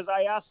 because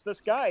I asked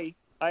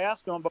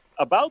him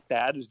about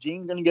that. Is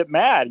Gene going to get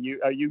mad?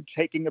 Are you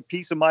taking a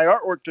piece of my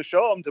artwork to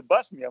show him to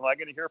bust me? Am I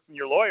going to hear from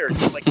your lawyer?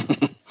 He's like,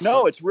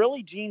 no, it's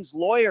really Gene's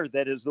lawyer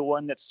that is the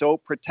one that's so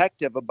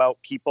protective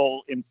about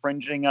people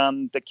infringing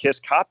on the Kiss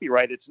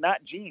copyright. It's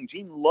not Gene.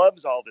 Gene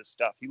loves all this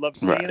stuff. He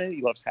loves seeing it.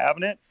 He loves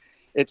having it.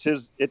 It's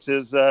his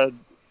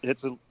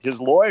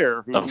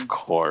lawyer who, of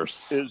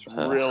course, is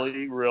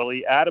really,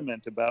 really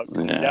adamant about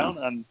coming down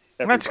on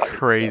everybody. That's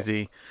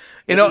crazy.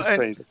 So,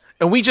 crazy.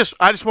 And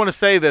I just want to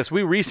say this.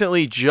 We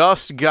recently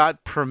just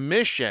got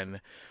permission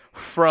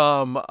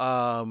from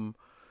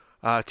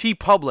T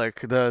Public,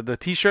 the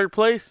t-shirt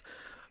place,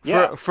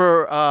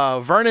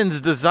 for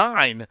Vernon's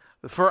design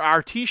for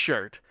our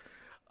t-shirt.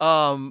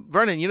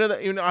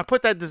 Vernon, I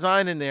put that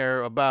design in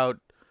there about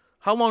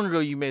how long ago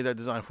you made that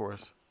design for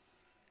us?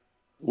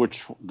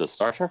 The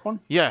Star Trek one?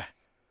 Yeah.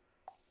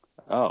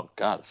 Oh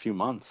God, a few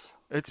months.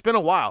 It's been a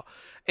while,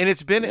 and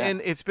it's been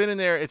in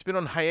there. It's been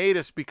on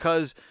hiatus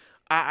because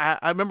I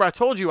remember I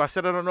told you, I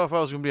said I don't know if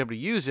I was going to be able to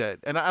use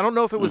it, and I don't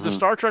know if it was the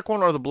Star Trek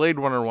one or the Blade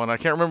Runner one. I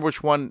can't remember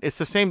which one. It's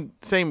the same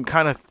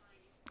kind of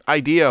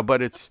idea,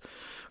 but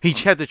he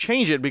had to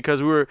change it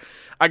because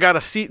I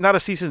got not a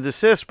cease and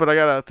desist, but I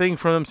got a thing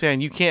from them saying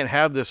you can't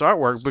have this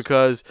artwork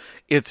because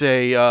it's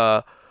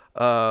we're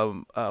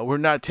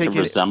not taking it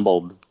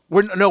resembled.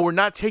 We're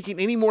not taking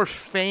any more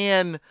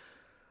fan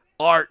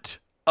art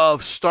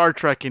of Star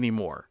Trek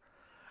anymore.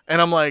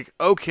 And I'm like,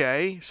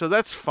 okay, so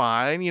that's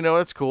fine,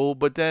 that's cool.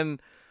 But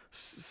then,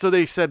 so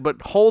they said,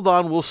 but hold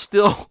on, we'll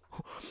still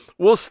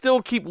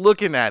keep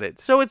looking at it.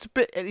 So it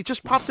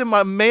just popped in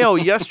my mail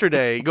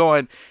yesterday,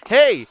 going,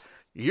 hey,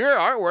 your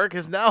artwork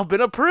has now been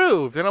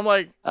approved. And I'm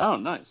like, oh,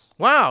 nice,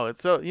 wow.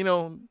 It's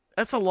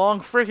that's a long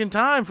freaking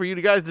time for you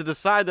guys to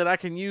decide that I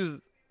can use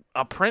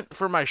a print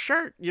for my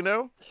shirt,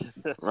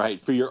 right,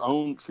 for your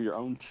own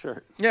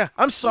shirt. Yeah,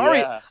 I'm sorry.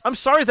 Yeah. I'm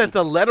sorry that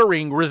the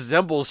lettering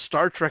resembles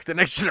Star Trek: The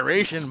Next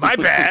Generation. My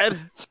bad.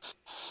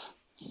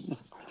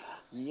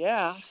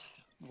 Yeah,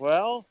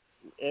 well,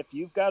 if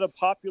you've got a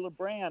popular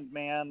brand,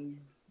 man,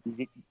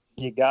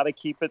 you got to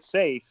keep it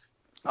safe.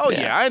 Oh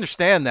yeah, I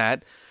understand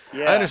that.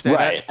 Yeah, I understand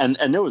right.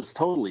 That. And it was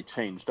totally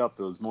changed up.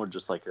 It was more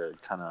just like a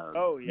kind of.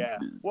 Oh yeah.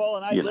 Well,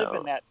 and I live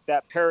in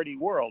that parody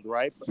world,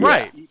 right?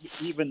 Right.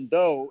 Even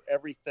though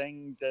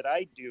everything that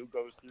I do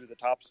goes through the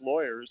Topps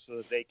lawyers, so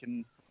that they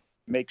can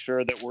make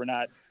sure that we're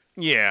not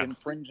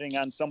infringing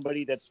on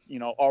somebody that's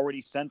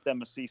already sent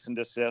them a cease and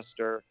desist,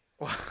 or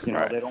they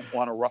don't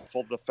want to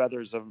ruffle the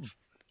feathers of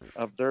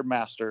their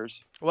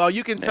masters. Well,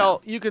 you can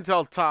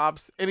tell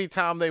Topps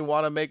anytime they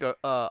want to make a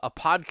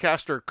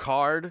podcaster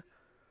card.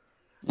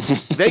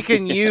 They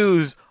can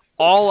use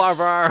all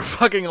of our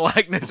fucking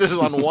likenesses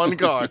on one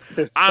card.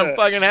 I'm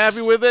fucking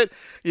happy with it.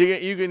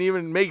 You can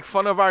even make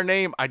fun of our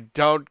name. I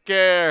don't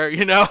care,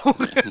 We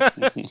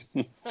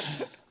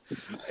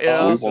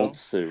won't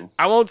sue.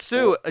 I won't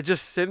sue.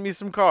 Just send me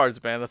some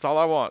cards, man. That's all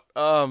I want.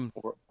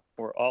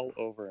 We're all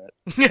over it.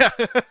 Yeah.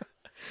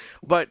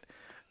 But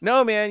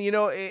No, man,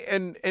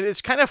 and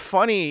it's kind of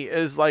funny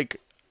is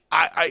like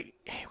I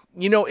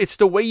it's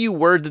the way you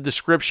word the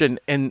description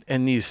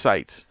in these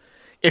sites.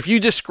 If you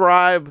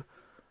describe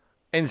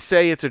and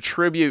say it's a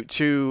tribute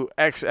to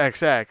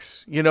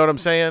XXX, you know what I'm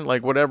saying?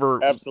 Like whatever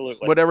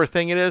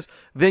thing it is,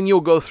 then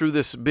you'll go through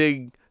this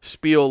big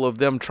spiel of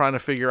them trying to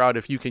figure out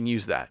if you can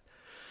use that.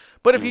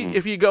 But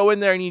if you go in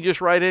there and you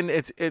just write in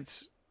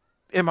it's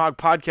MHOG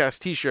podcast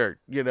t-shirt,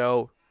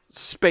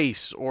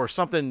 space or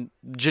something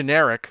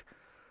generic,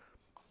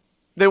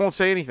 they won't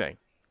say anything.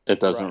 It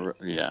doesn't,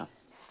 yeah.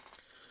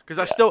 Because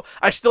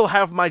I still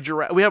have my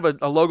we have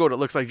a logo that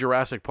looks like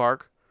Jurassic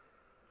Park,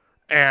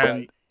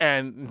 and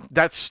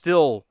that's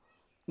still,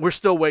 we're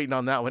still waiting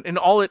on that one. And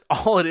all it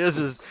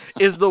is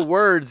the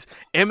words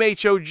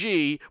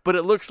MHOG, but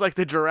it looks like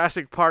the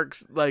Jurassic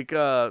Park's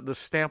the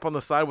stamp on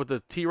the side with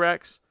the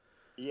T-Rex.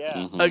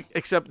 Yeah.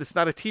 Except it's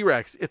not a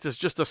T-Rex. It's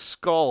just a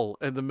skull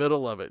in the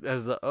middle of it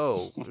as the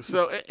O.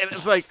 So and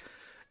it's like,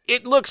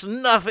 it looks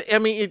nothing. I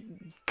mean, it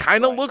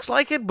kind of looks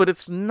like it, but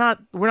it's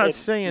not. We're not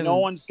saying. No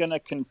one's gonna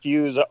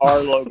confuse our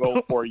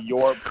logo for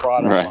your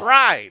product.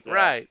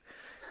 Right.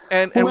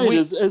 And wait,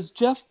 is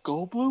Jeff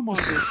Goldblum on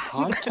this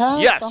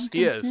podcast? Yes, I'm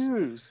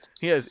confused.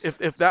 He is.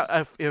 If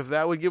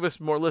that would give us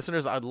more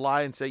listeners, I'd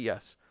lie and say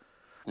yes.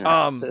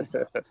 Yeah.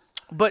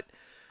 But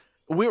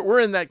we're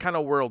in that kind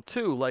of world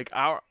too. Like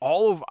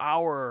all of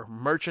our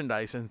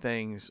merchandise and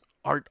things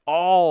are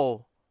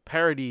all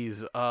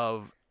parodies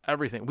of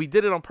everything. We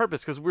did it on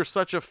purpose because we're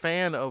such a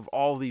fan of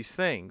all these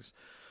things.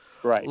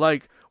 Right.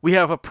 Like we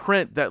have a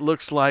print that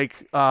looks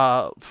like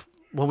when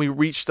we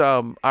reached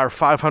our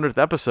 500th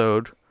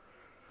episode,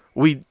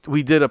 we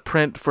did a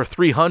print for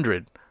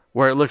 300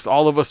 where it looks,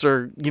 all of us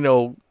are,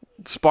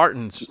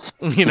 Spartans,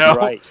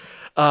 Right.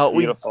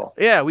 Beautiful.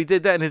 We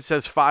did that and it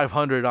says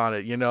 500 on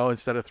it,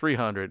 instead of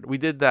 300. We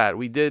did that.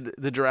 We did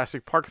the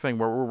Jurassic Park thing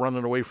where we're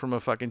running away from a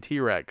fucking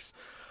T-Rex.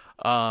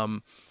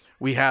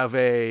 We have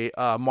a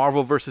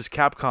Marvel vs.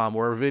 Capcom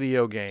or a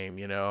video game,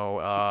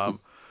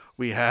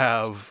 we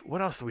have,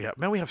 what else do we have?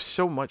 Man, we have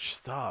so much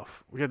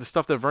stuff. We got the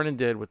stuff that Vernon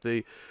did with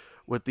the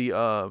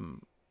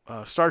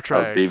Star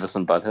Trek. Beavis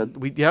and Butthead.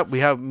 We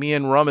have me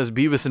and Rum as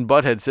Beavis and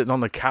Butthead sitting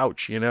on the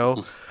couch,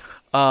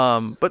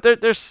 But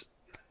there's,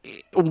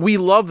 we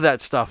love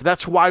that stuff.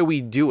 That's why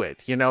we do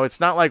it. It's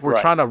not like we're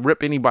trying to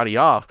rip anybody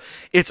off.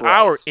 It's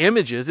our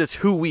images. It's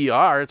who we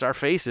are. It's our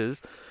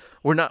faces.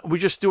 We're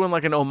just doing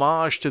like an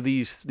homage to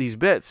these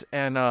bits.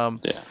 And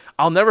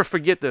I'll never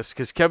forget this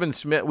because Kevin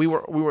Smith,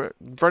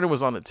 Vernon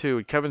was on it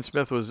too. Kevin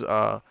Smith was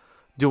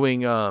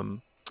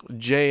doing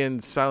Jay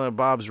and Silent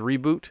Bob's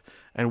reboot,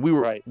 and we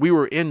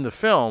were in the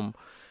film,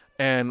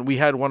 and we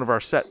had one of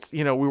our sets.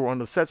 We were on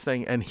the sets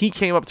thing, and he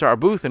came up to our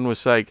booth and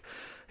was like,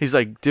 he's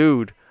like,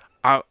 dude,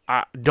 I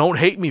don't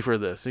hate me for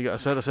this. I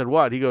said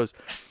what? He goes,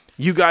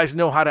 you guys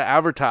know how to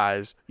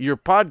advertise your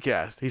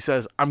podcast. He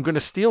says, I'm gonna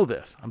steal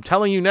this. I'm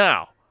telling you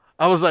now.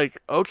 I was like,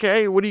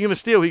 okay, what are you gonna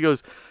steal? He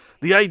goes,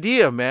 the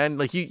idea, man.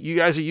 Like you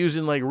guys are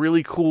using like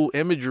really cool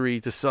imagery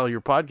to sell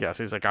your podcast.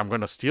 He's like, I'm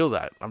gonna steal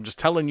that. I'm just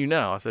telling you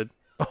now. I said,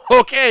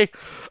 okay,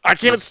 I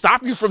can't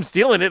stop you from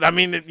stealing it. I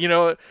mean,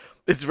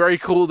 it's very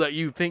cool that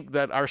you think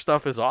that our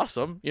stuff is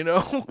awesome,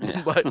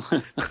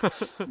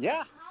 but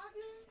yeah.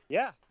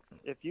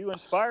 If you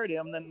inspired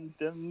him,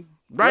 then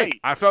right. Great.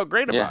 I felt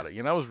great about it.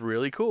 It was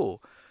really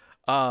cool.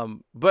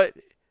 But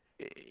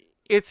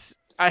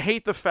I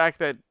hate the fact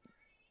that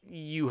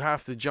you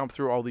have to jump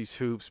through all these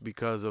hoops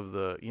because of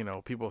the,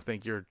 people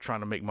think you're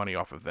trying to make money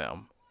off of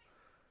them.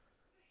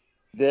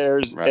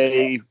 There's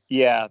a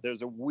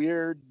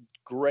weird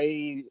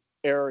gray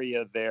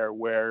area there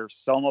where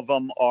some of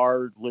them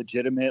are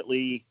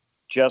legitimately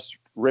just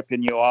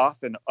ripping you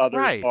off and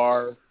others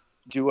are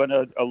doing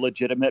a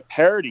legitimate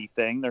parody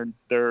thing.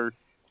 They're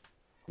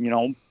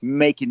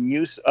making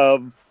use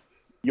of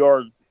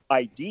your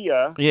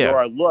idea,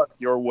 your look,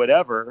 your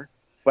whatever,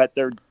 but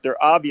they're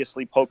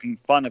obviously poking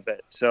fun of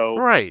it. So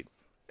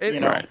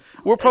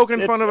we're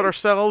poking fun of it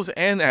ourselves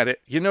and at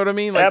it. You know what I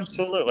mean? Like,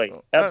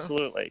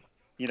 absolutely.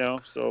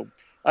 So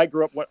I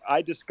grew up.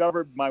 I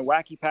discovered my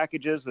Wacky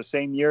packages the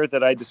same year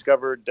that I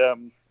discovered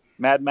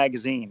Mad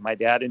Magazine. My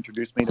dad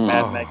introduced me to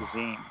Mad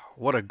Magazine.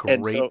 What a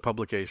great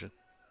publication!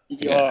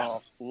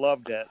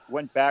 Loved it.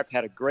 Went back,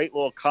 had a great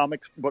little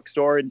comic book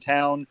store in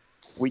town.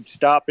 We'd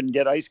stop and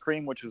get ice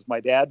cream, which was my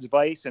dad's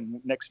vice, and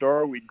next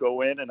door we'd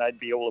go in and I'd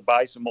be able to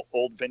buy some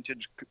old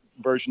vintage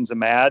versions of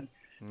Mad.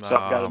 So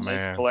I've got a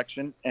nice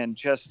collection and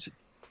just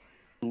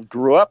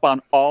grew up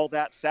on all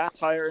that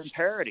satire and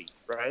parody,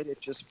 right? It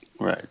just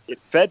it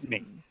fed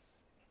me.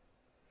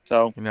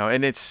 So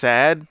and it's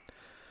sad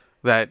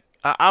that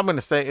I'm going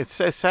to say it's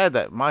sad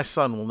that my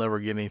son will never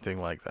get anything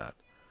like that.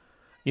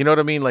 You know what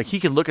I mean? Like he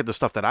can look at the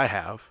stuff that I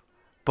have,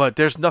 but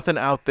there's nothing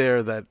out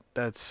there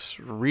that's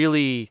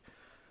really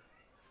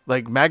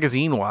like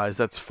magazine wise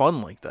that's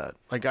fun like that.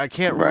 Like I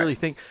can't really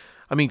think.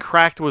 I mean,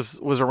 Cracked was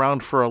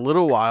around for a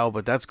little while,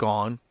 but that's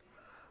gone.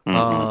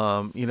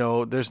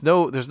 There's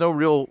no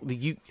real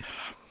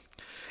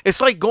it's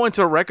like going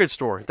to a record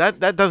store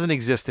that doesn't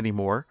exist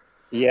anymore.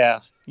 Yeah.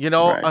 You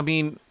know, Right. I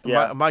mean,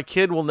 Yeah. my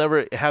kid will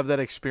never have that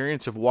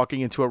experience of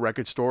walking into a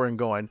record store and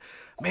going,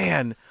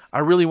 man, I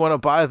really want to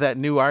buy that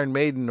new Iron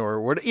Maiden or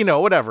what,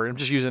 whatever. I'm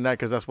just using that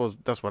because that's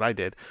what I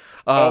did.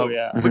 Oh,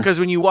 yeah. Because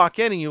when you walk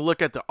in and you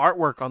look at the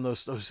artwork on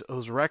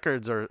those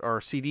records or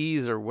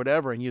CDs or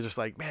whatever, and you're just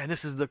like, man,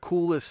 this is the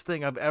coolest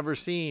thing I've ever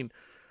seen.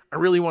 I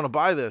really want to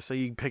buy this. So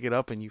you pick it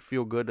up and you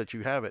feel good that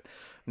you have it.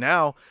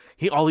 Now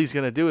all he's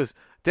gonna do is,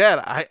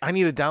 Dad, I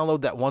need to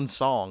download that one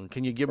song.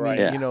 Can you give me, Right.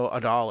 Yeah.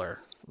 $1?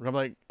 And I'm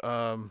like,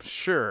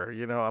 sure.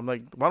 I'm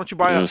like, why don't you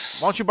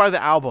buy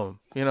the album?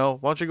 Why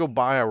don't you go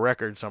buy a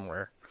record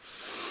somewhere?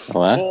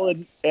 Well,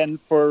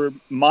 and for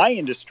my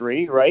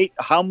industry, right?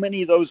 How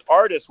many of those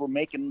artists were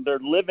making their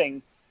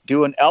living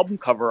doing album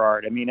cover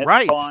art? I mean, it's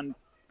Right. on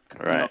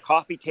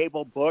coffee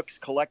table books,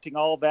 collecting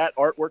all that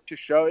artwork to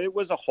show. It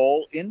was a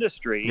whole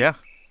industry. Yeah.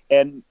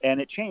 And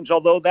it changed.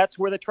 Although that's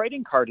where the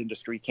trading card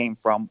industry came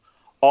from.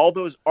 All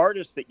those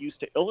artists that used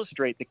to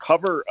illustrate the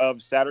cover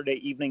of Saturday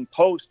Evening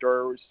Post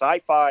or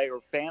sci-fi or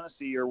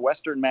fantasy or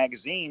Western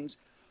magazines,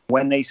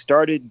 when they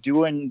started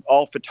doing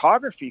all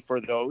photography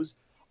for those,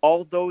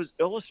 all those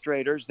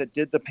illustrators that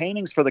did the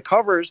paintings for the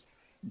covers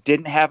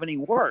didn't have any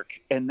work.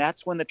 And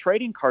that's when the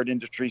trading card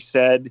industry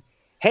said,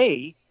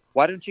 hey,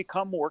 why don't you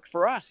come work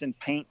for us and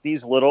paint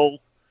these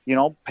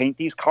paint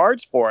these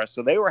cards for us?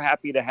 So they were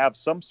happy to have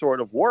some sort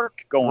of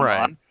work going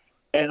on.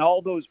 And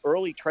all those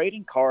early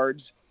trading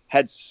cards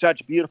had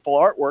such beautiful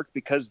artwork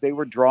because they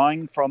were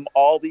drawing from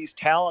all these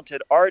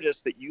talented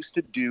artists that used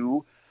to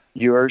do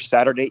your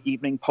Saturday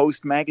Evening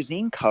Post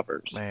magazine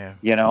covers. Man.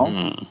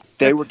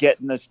 They were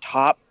getting this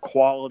top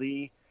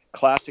quality,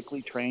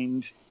 classically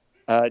trained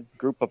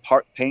group of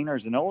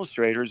painters and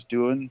illustrators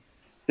doing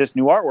this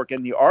new artwork.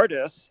 And the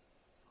artists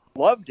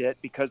loved it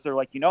because they're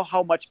like,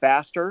 how much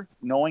faster,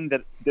 knowing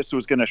that this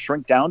was going to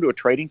shrink down to a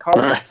trading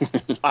card,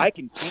 I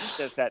can paint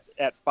this at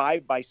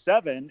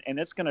 5x7 and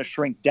it's going to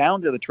shrink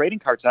down to the trading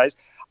card size.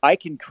 I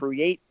can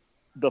create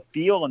the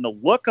feel and the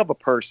look of a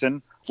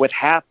person with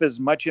half as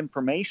much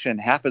information,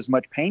 half as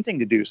much painting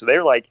to do. So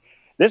they're like,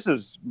 this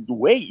is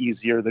way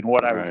easier than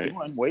what I was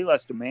doing, way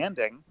less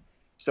demanding.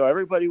 So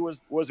everybody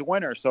was a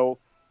winner. So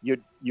you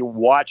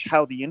watch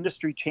how the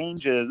industry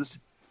changes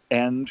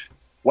and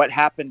what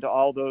happened to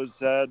all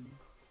those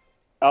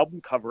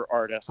album cover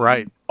artists,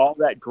 right? All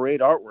that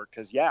great artwork.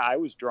 Because I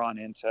was drawn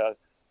into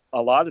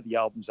a lot of the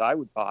albums I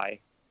would buy.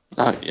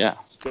 Oh yeah,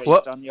 based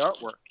on the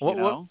artwork.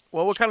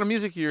 What kind of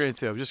music you're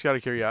into? I'm just out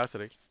of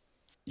curiosity.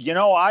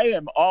 I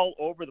am all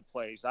over the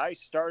place. I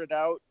started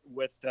out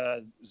with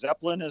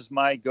Zeppelin as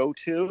my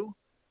go-to,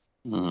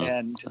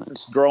 and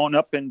growing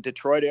up in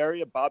Detroit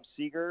area, Bob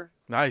Seger.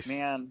 Nice,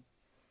 man.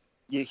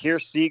 You hear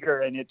Seeger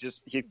and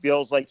he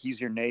feels like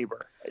he's your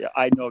neighbor.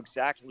 I know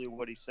exactly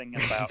what he's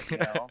singing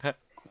about.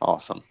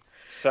 Awesome.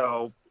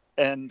 So,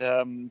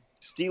 and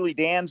Steely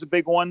Dan's a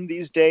big one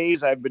these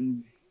days. I've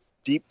been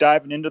deep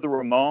diving into the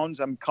Ramones.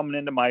 I'm coming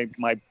into my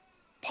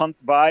punk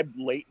vibe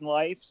late in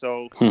life.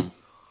 So, you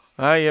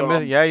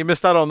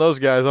missed out on those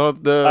guys.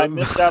 I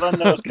missed out on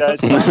those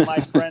guys. All of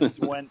my friends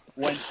went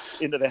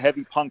into the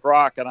heavy punk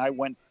rock, and I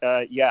went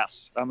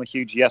Yes. I'm a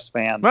huge Yes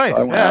fan. Nice,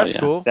 so that's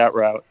cool. That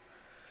route.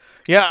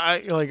 Yeah,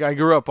 I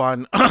grew up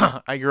on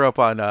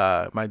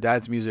my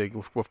dad's music,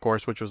 of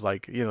course, which was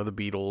like the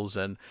Beatles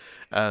and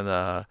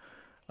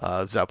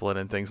Zeppelin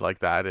and things like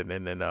that, and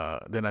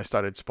then I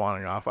started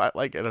spawning off. At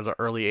an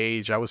early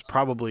age. I was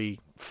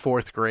probably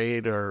 4th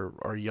grade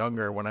or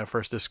younger when I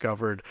first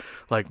discovered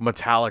like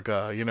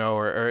Metallica,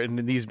 or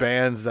in these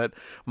bands that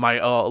my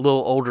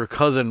little older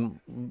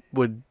cousin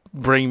would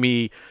bring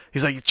me.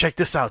 He's like, check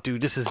this out,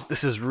 dude. This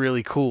is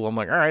really cool. I'm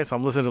like, all right. So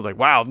I'm listening to like,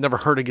 wow, I've never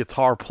heard a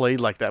guitar played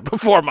like that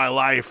before in my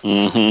life.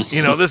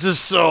 This is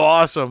so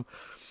awesome.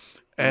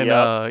 And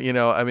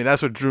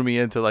that's what drew me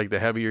into like the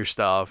heavier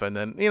stuff. And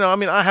then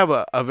I have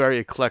a very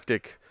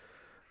eclectic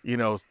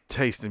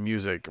taste in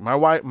music. My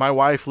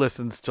wife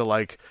listens to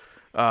like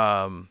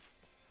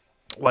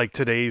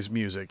today's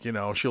music.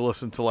 She'll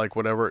listen to like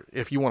whatever,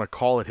 if you want to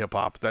call it hip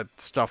hop, that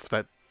stuff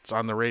that's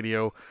on the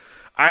radio.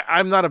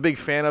 I'm not a big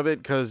fan of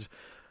it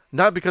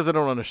not because I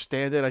don't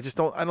understand it.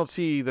 I don't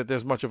see that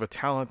there's much of a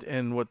talent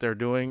in what they're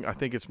doing. I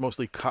think it's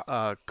mostly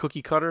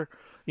cookie cutter.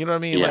 You know what I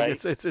mean? Yeah.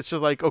 Like it's just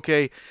like,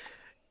 okay,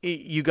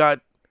 you got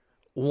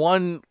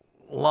one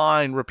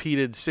line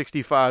repeated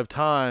 65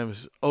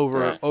 times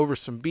over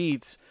some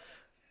beats.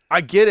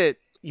 I get it.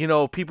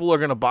 People are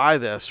going to buy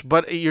this,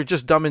 but you're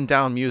just dumbing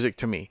down music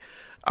to me.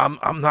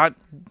 I'm not.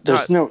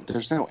 There's no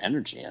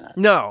energy in it.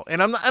 No,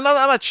 and I'm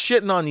not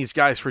shitting on these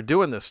guys for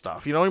doing this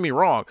stuff. Don't get me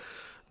wrong,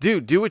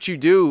 dude. Do what you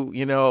do,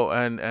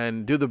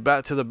 and do the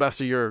best to the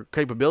best of your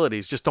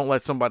capabilities. Just don't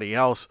let somebody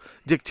else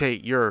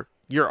dictate your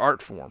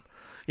art form.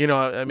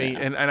 I mean,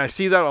 and I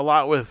see that a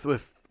lot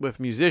with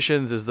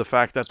musicians, is the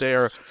fact that they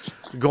are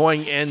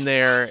going in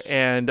there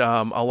and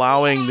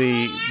allowing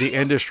the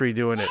industry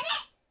doing it.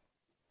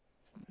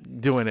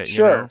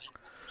 Sure.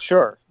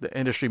 Sure. The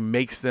industry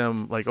makes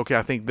them like, okay,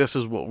 I think this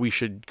is what we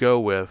should go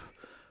with,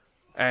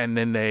 and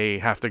then they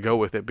have to go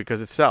with it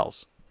because it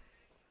sells.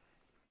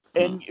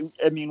 And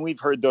I mean, we've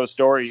heard those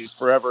stories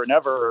forever and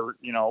ever,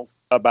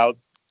 about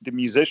the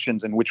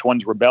musicians and which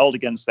ones rebelled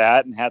against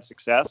that and had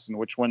success and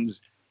which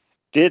ones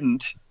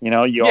didn't.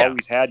 You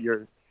always had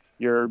your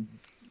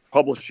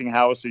publishing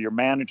house or your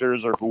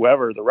managers or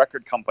whoever, the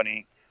record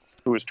company,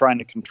 who was trying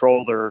to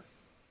control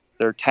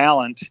their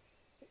talent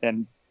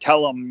and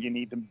tell them you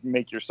need to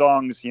make your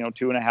songs,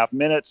 2.5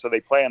 minutes so they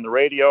play on the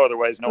radio.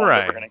 Otherwise, no one's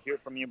ever going to hear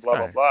from you, blah,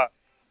 blah, blah.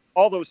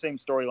 All those same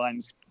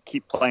storylines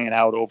keep playing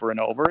out over and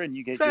over. And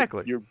you get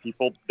your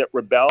people that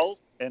rebel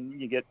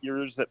and you get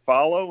yours that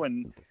follow.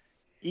 And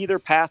either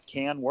path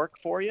can work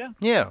for you.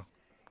 Yeah.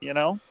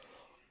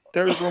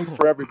 There's room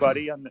for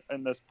everybody on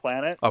this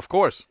planet. Of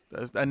course.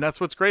 And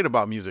that's what's great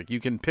about music. You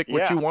can pick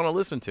what you want to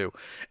listen to.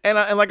 And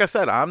like I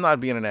said, I'm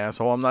not being an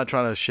asshole. I'm not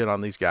trying to shit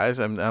on these guys.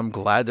 I'm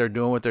glad they're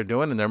doing what they're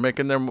doing and they're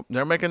making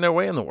their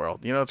way in the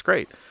world. It's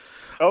great.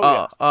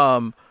 Oh,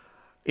 yeah.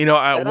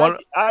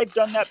 I've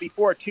done that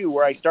before too,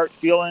 where I start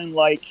feeling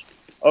like,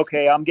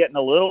 okay, I'm getting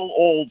a little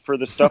old for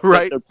the stuff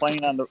that they're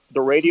playing on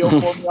the radio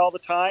for me all the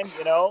time,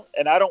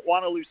 and I don't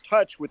want to lose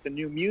touch with the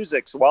new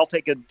music. So I'll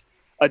take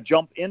a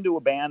jump into a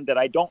band that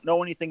I don't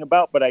know anything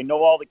about, but I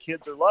know all the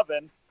kids are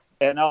loving,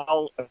 and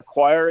I'll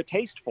acquire a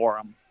taste for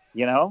them,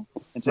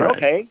 and say,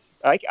 okay,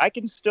 I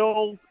can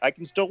still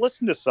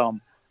listen to some.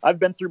 I've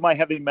been through my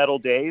heavy metal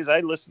days. I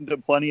listened to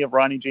plenty of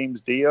Ronnie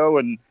James Dio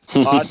and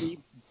Ozzy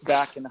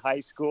back in high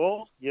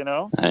school,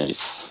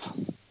 Nice.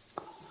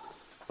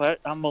 But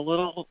I'm a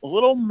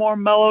little more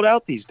mellowed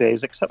out these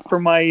days, except for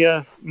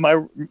my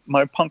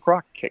my punk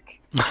rock kick.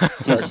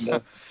 Starting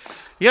to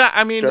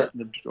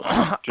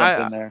jump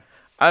in there.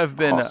 I've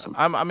been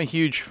I'm a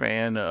huge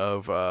fan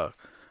of I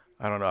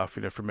don't know if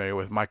you're familiar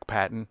with Mike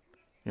Patton.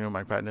 You know who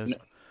Mike Patton is?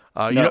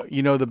 No.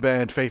 You know the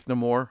band Faith No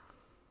More?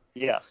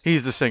 Yes.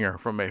 He's the singer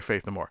from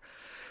Faith No More.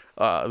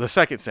 The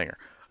second singer.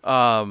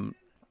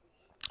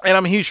 And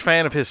I'm a huge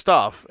fan of his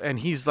stuff, and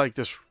he's like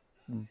this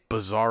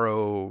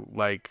bizarro,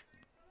 like,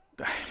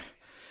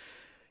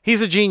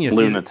 he's a genius.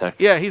 Lunatic.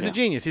 He's a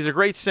genius. He's a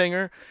great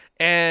singer,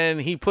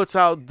 and he puts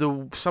out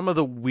some of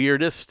the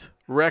weirdest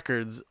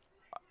records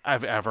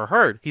I've ever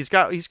heard. He's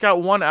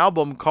got one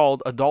album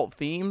called Adult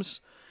Themes,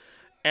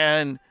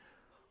 and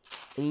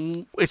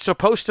it's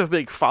supposed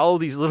to follow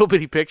these little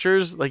bitty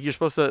pictures. Like you're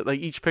supposed to,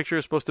 each picture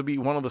is supposed to be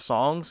one of the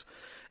songs,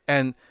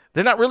 and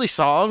they're not really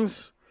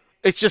songs.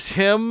 It's just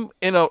him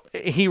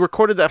he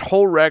recorded that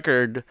whole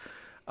record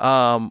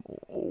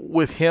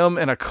with him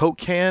and a Coke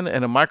can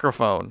and a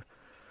microphone.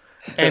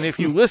 And if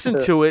you listen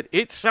to it,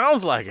 it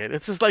sounds like it.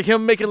 It's just like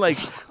him making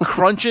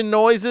crunching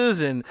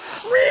noises and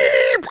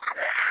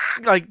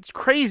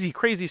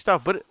crazy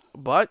stuff.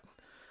 But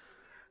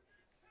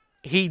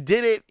he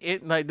did it.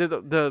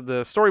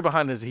 The story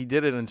behind it is he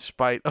did it in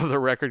spite of the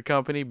record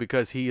company,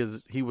 because he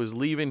was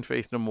leaving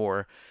Faith No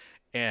More,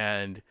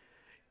 and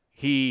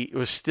he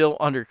was still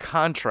under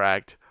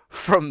contract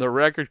from the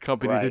record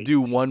company to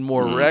do one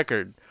more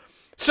record.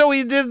 So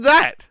he did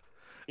that.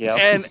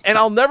 Yeah. And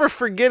I'll never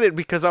forget it,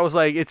 because I was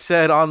like, it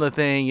said on the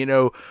thing,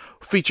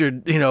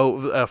 featured,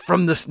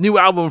 from this new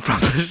album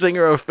from the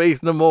singer of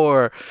Faith No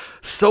More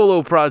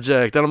solo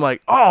project. And I'm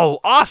like, oh,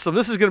 awesome.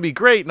 This is going to be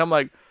great. And I'm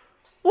like,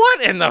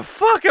 what in the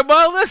fuck am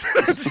I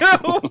listening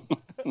to?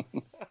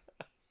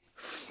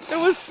 It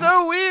was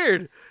so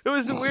weird. It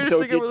was the weirdest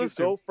thing I ever listened to. So did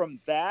you go from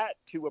that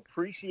to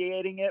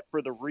appreciating it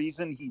for the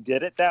reason he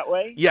did it that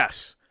way?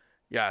 Yes.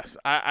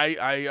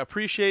 I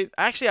appreciate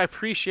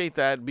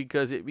that,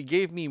 because it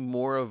gave me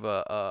more of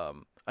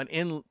an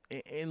in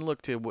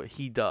look to what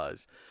he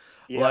does.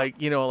 Yeah.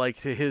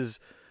 To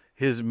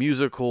his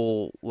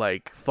musical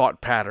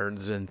thought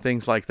patterns and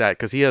things like that,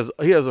 because he has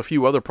a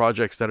few other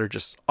projects that are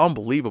just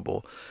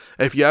unbelievable.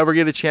 If you ever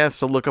get a chance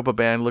to look up a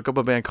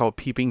band called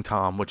Peeping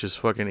Tom, which is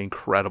fucking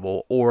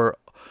incredible, or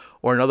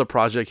another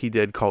project he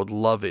did called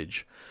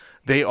Lovage.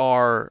 They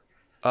are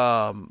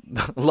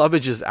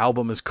Lovage's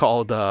album is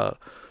called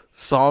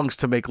Songs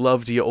to Make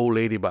Love to Your Old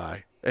Lady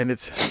By, and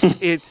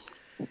it's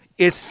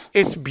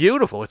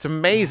beautiful. It's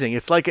amazing.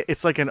 It's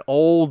like an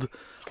old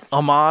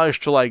homage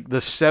to the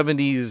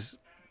 70s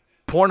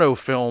porno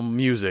film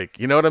music.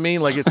 You know what I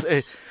mean? Like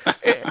it's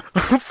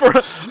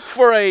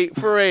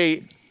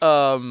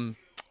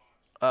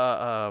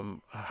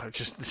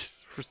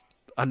just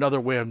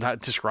another way of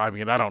not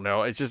describing it. I don't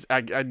know. It's just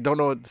I don't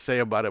know what to say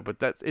about it,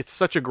 but it's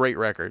such a great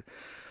record.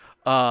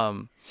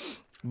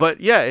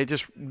 But yeah, it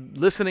just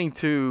listening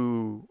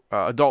to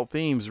Adult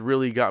Themes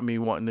really got me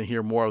wanting to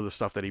hear more of the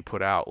stuff that he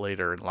put out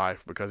later in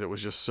life, because it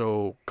was just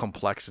so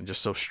complex and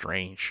just so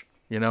strange,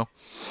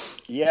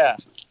 Yeah,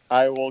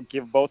 I will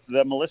give both of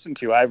them a listen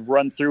to. I've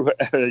run through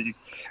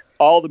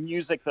all the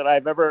music that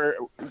I've ever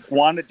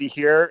wanted to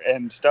hear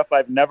and stuff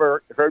I've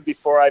never heard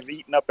before. I've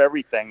eaten up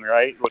everything,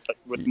 right?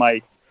 With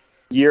my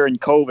year in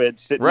COVID,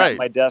 sitting at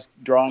my desk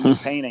drawing and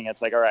painting.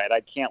 It's like, all right,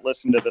 I can't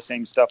listen to the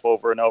same stuff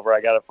over and over.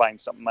 I got to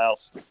find something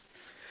else.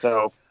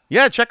 So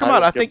yeah, check them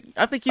out. I think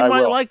you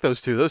might like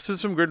those two. Those two are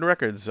some good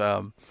records.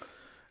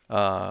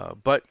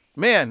 But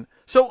man,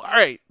 so all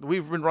right,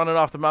 we've been running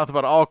off the mouth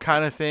about all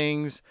kind of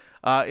things.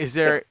 Is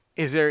there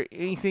is there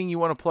anything you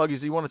want to plug? Do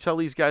you want to tell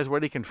these guys where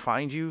they can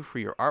find you for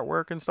your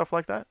artwork and stuff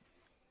like that?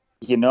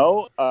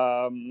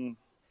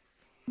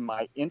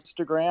 My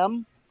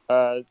Instagram,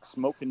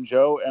 Smokin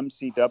Joe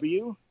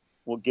MCW,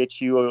 will get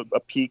you a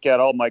peek at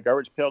all my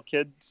Garbage Pail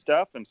Kid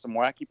stuff and some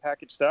Wacky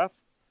Package stuff.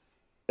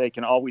 They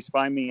can always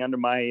find me under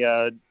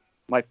my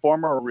my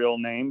former real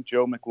name,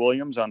 Joe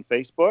McWilliams, on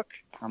Facebook.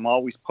 I'm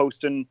always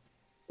posting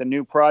the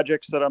new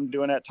projects that I'm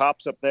doing at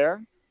Tops up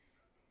there.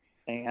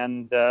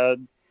 And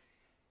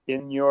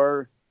in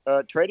your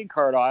trading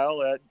card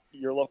aisle at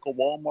your local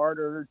Walmart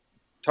or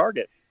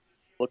Target,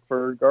 look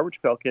for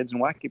Garbage Pail Kids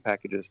and Wacky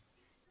Packages.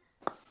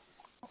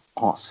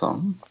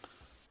 Awesome.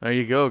 There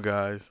you go,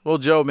 guys. Well,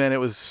 Joe, man, it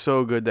was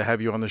so good to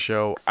have you on the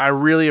show. I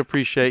really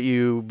appreciate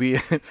you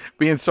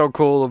being so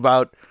cool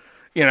about,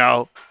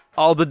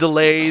 all the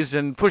delays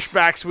and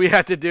pushbacks we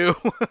had to do.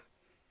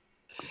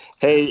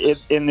 Hey,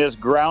 in this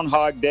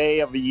Groundhog Day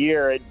of a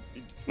year,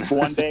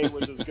 one day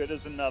was as good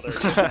as another.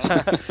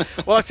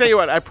 Well, I'll tell you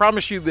what. I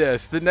promise you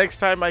this: the next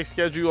time I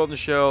schedule you on the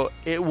show,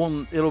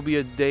 it'll be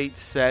a date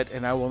set,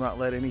 and I will not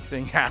let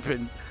anything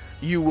happen.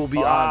 You will be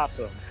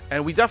awesome. on.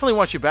 And we definitely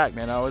want you back,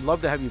 man. I would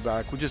love to have you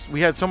back.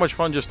 We had so much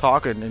fun just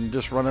talking and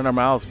just running our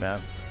mouths,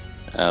 man.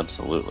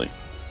 Absolutely.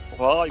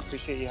 Well, I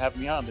appreciate you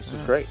having me on. This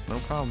was great. No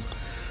problem.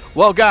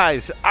 Well,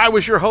 guys, I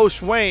was your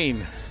host,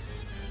 Wayne.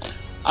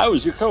 I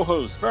was your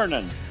co-host,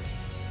 Vernon.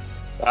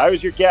 I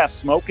was your guest,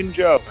 Smokin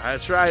Joe.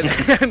 That's right.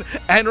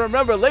 and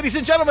remember, ladies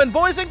and gentlemen,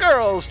 boys and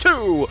girls,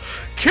 to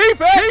keep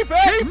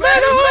it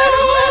metal!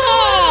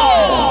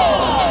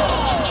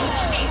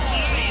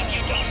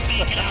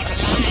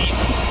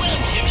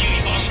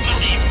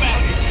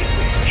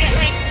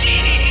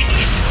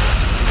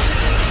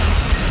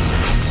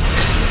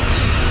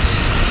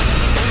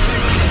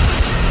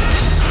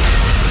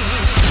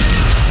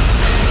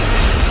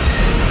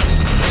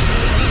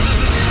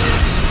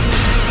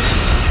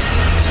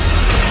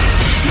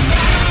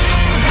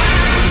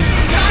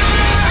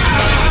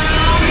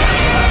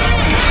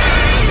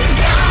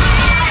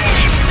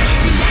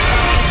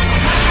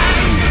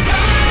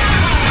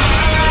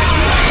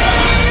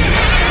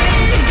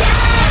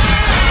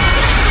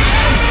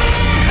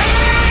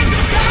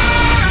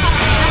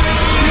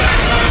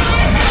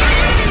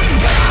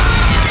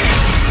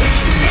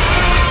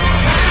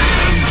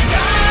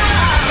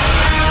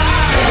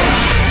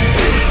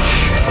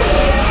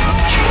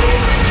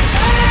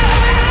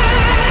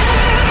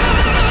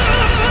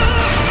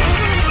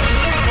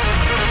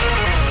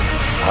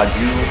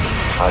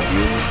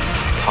 Adieu,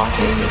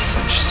 parting with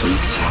such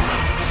sweet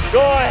sorrow. Go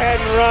ahead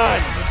and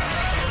run.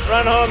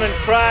 Run home and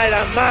cry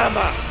to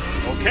mama.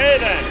 Okay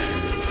then.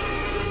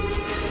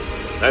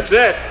 That's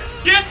it.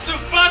 Get the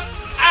fuck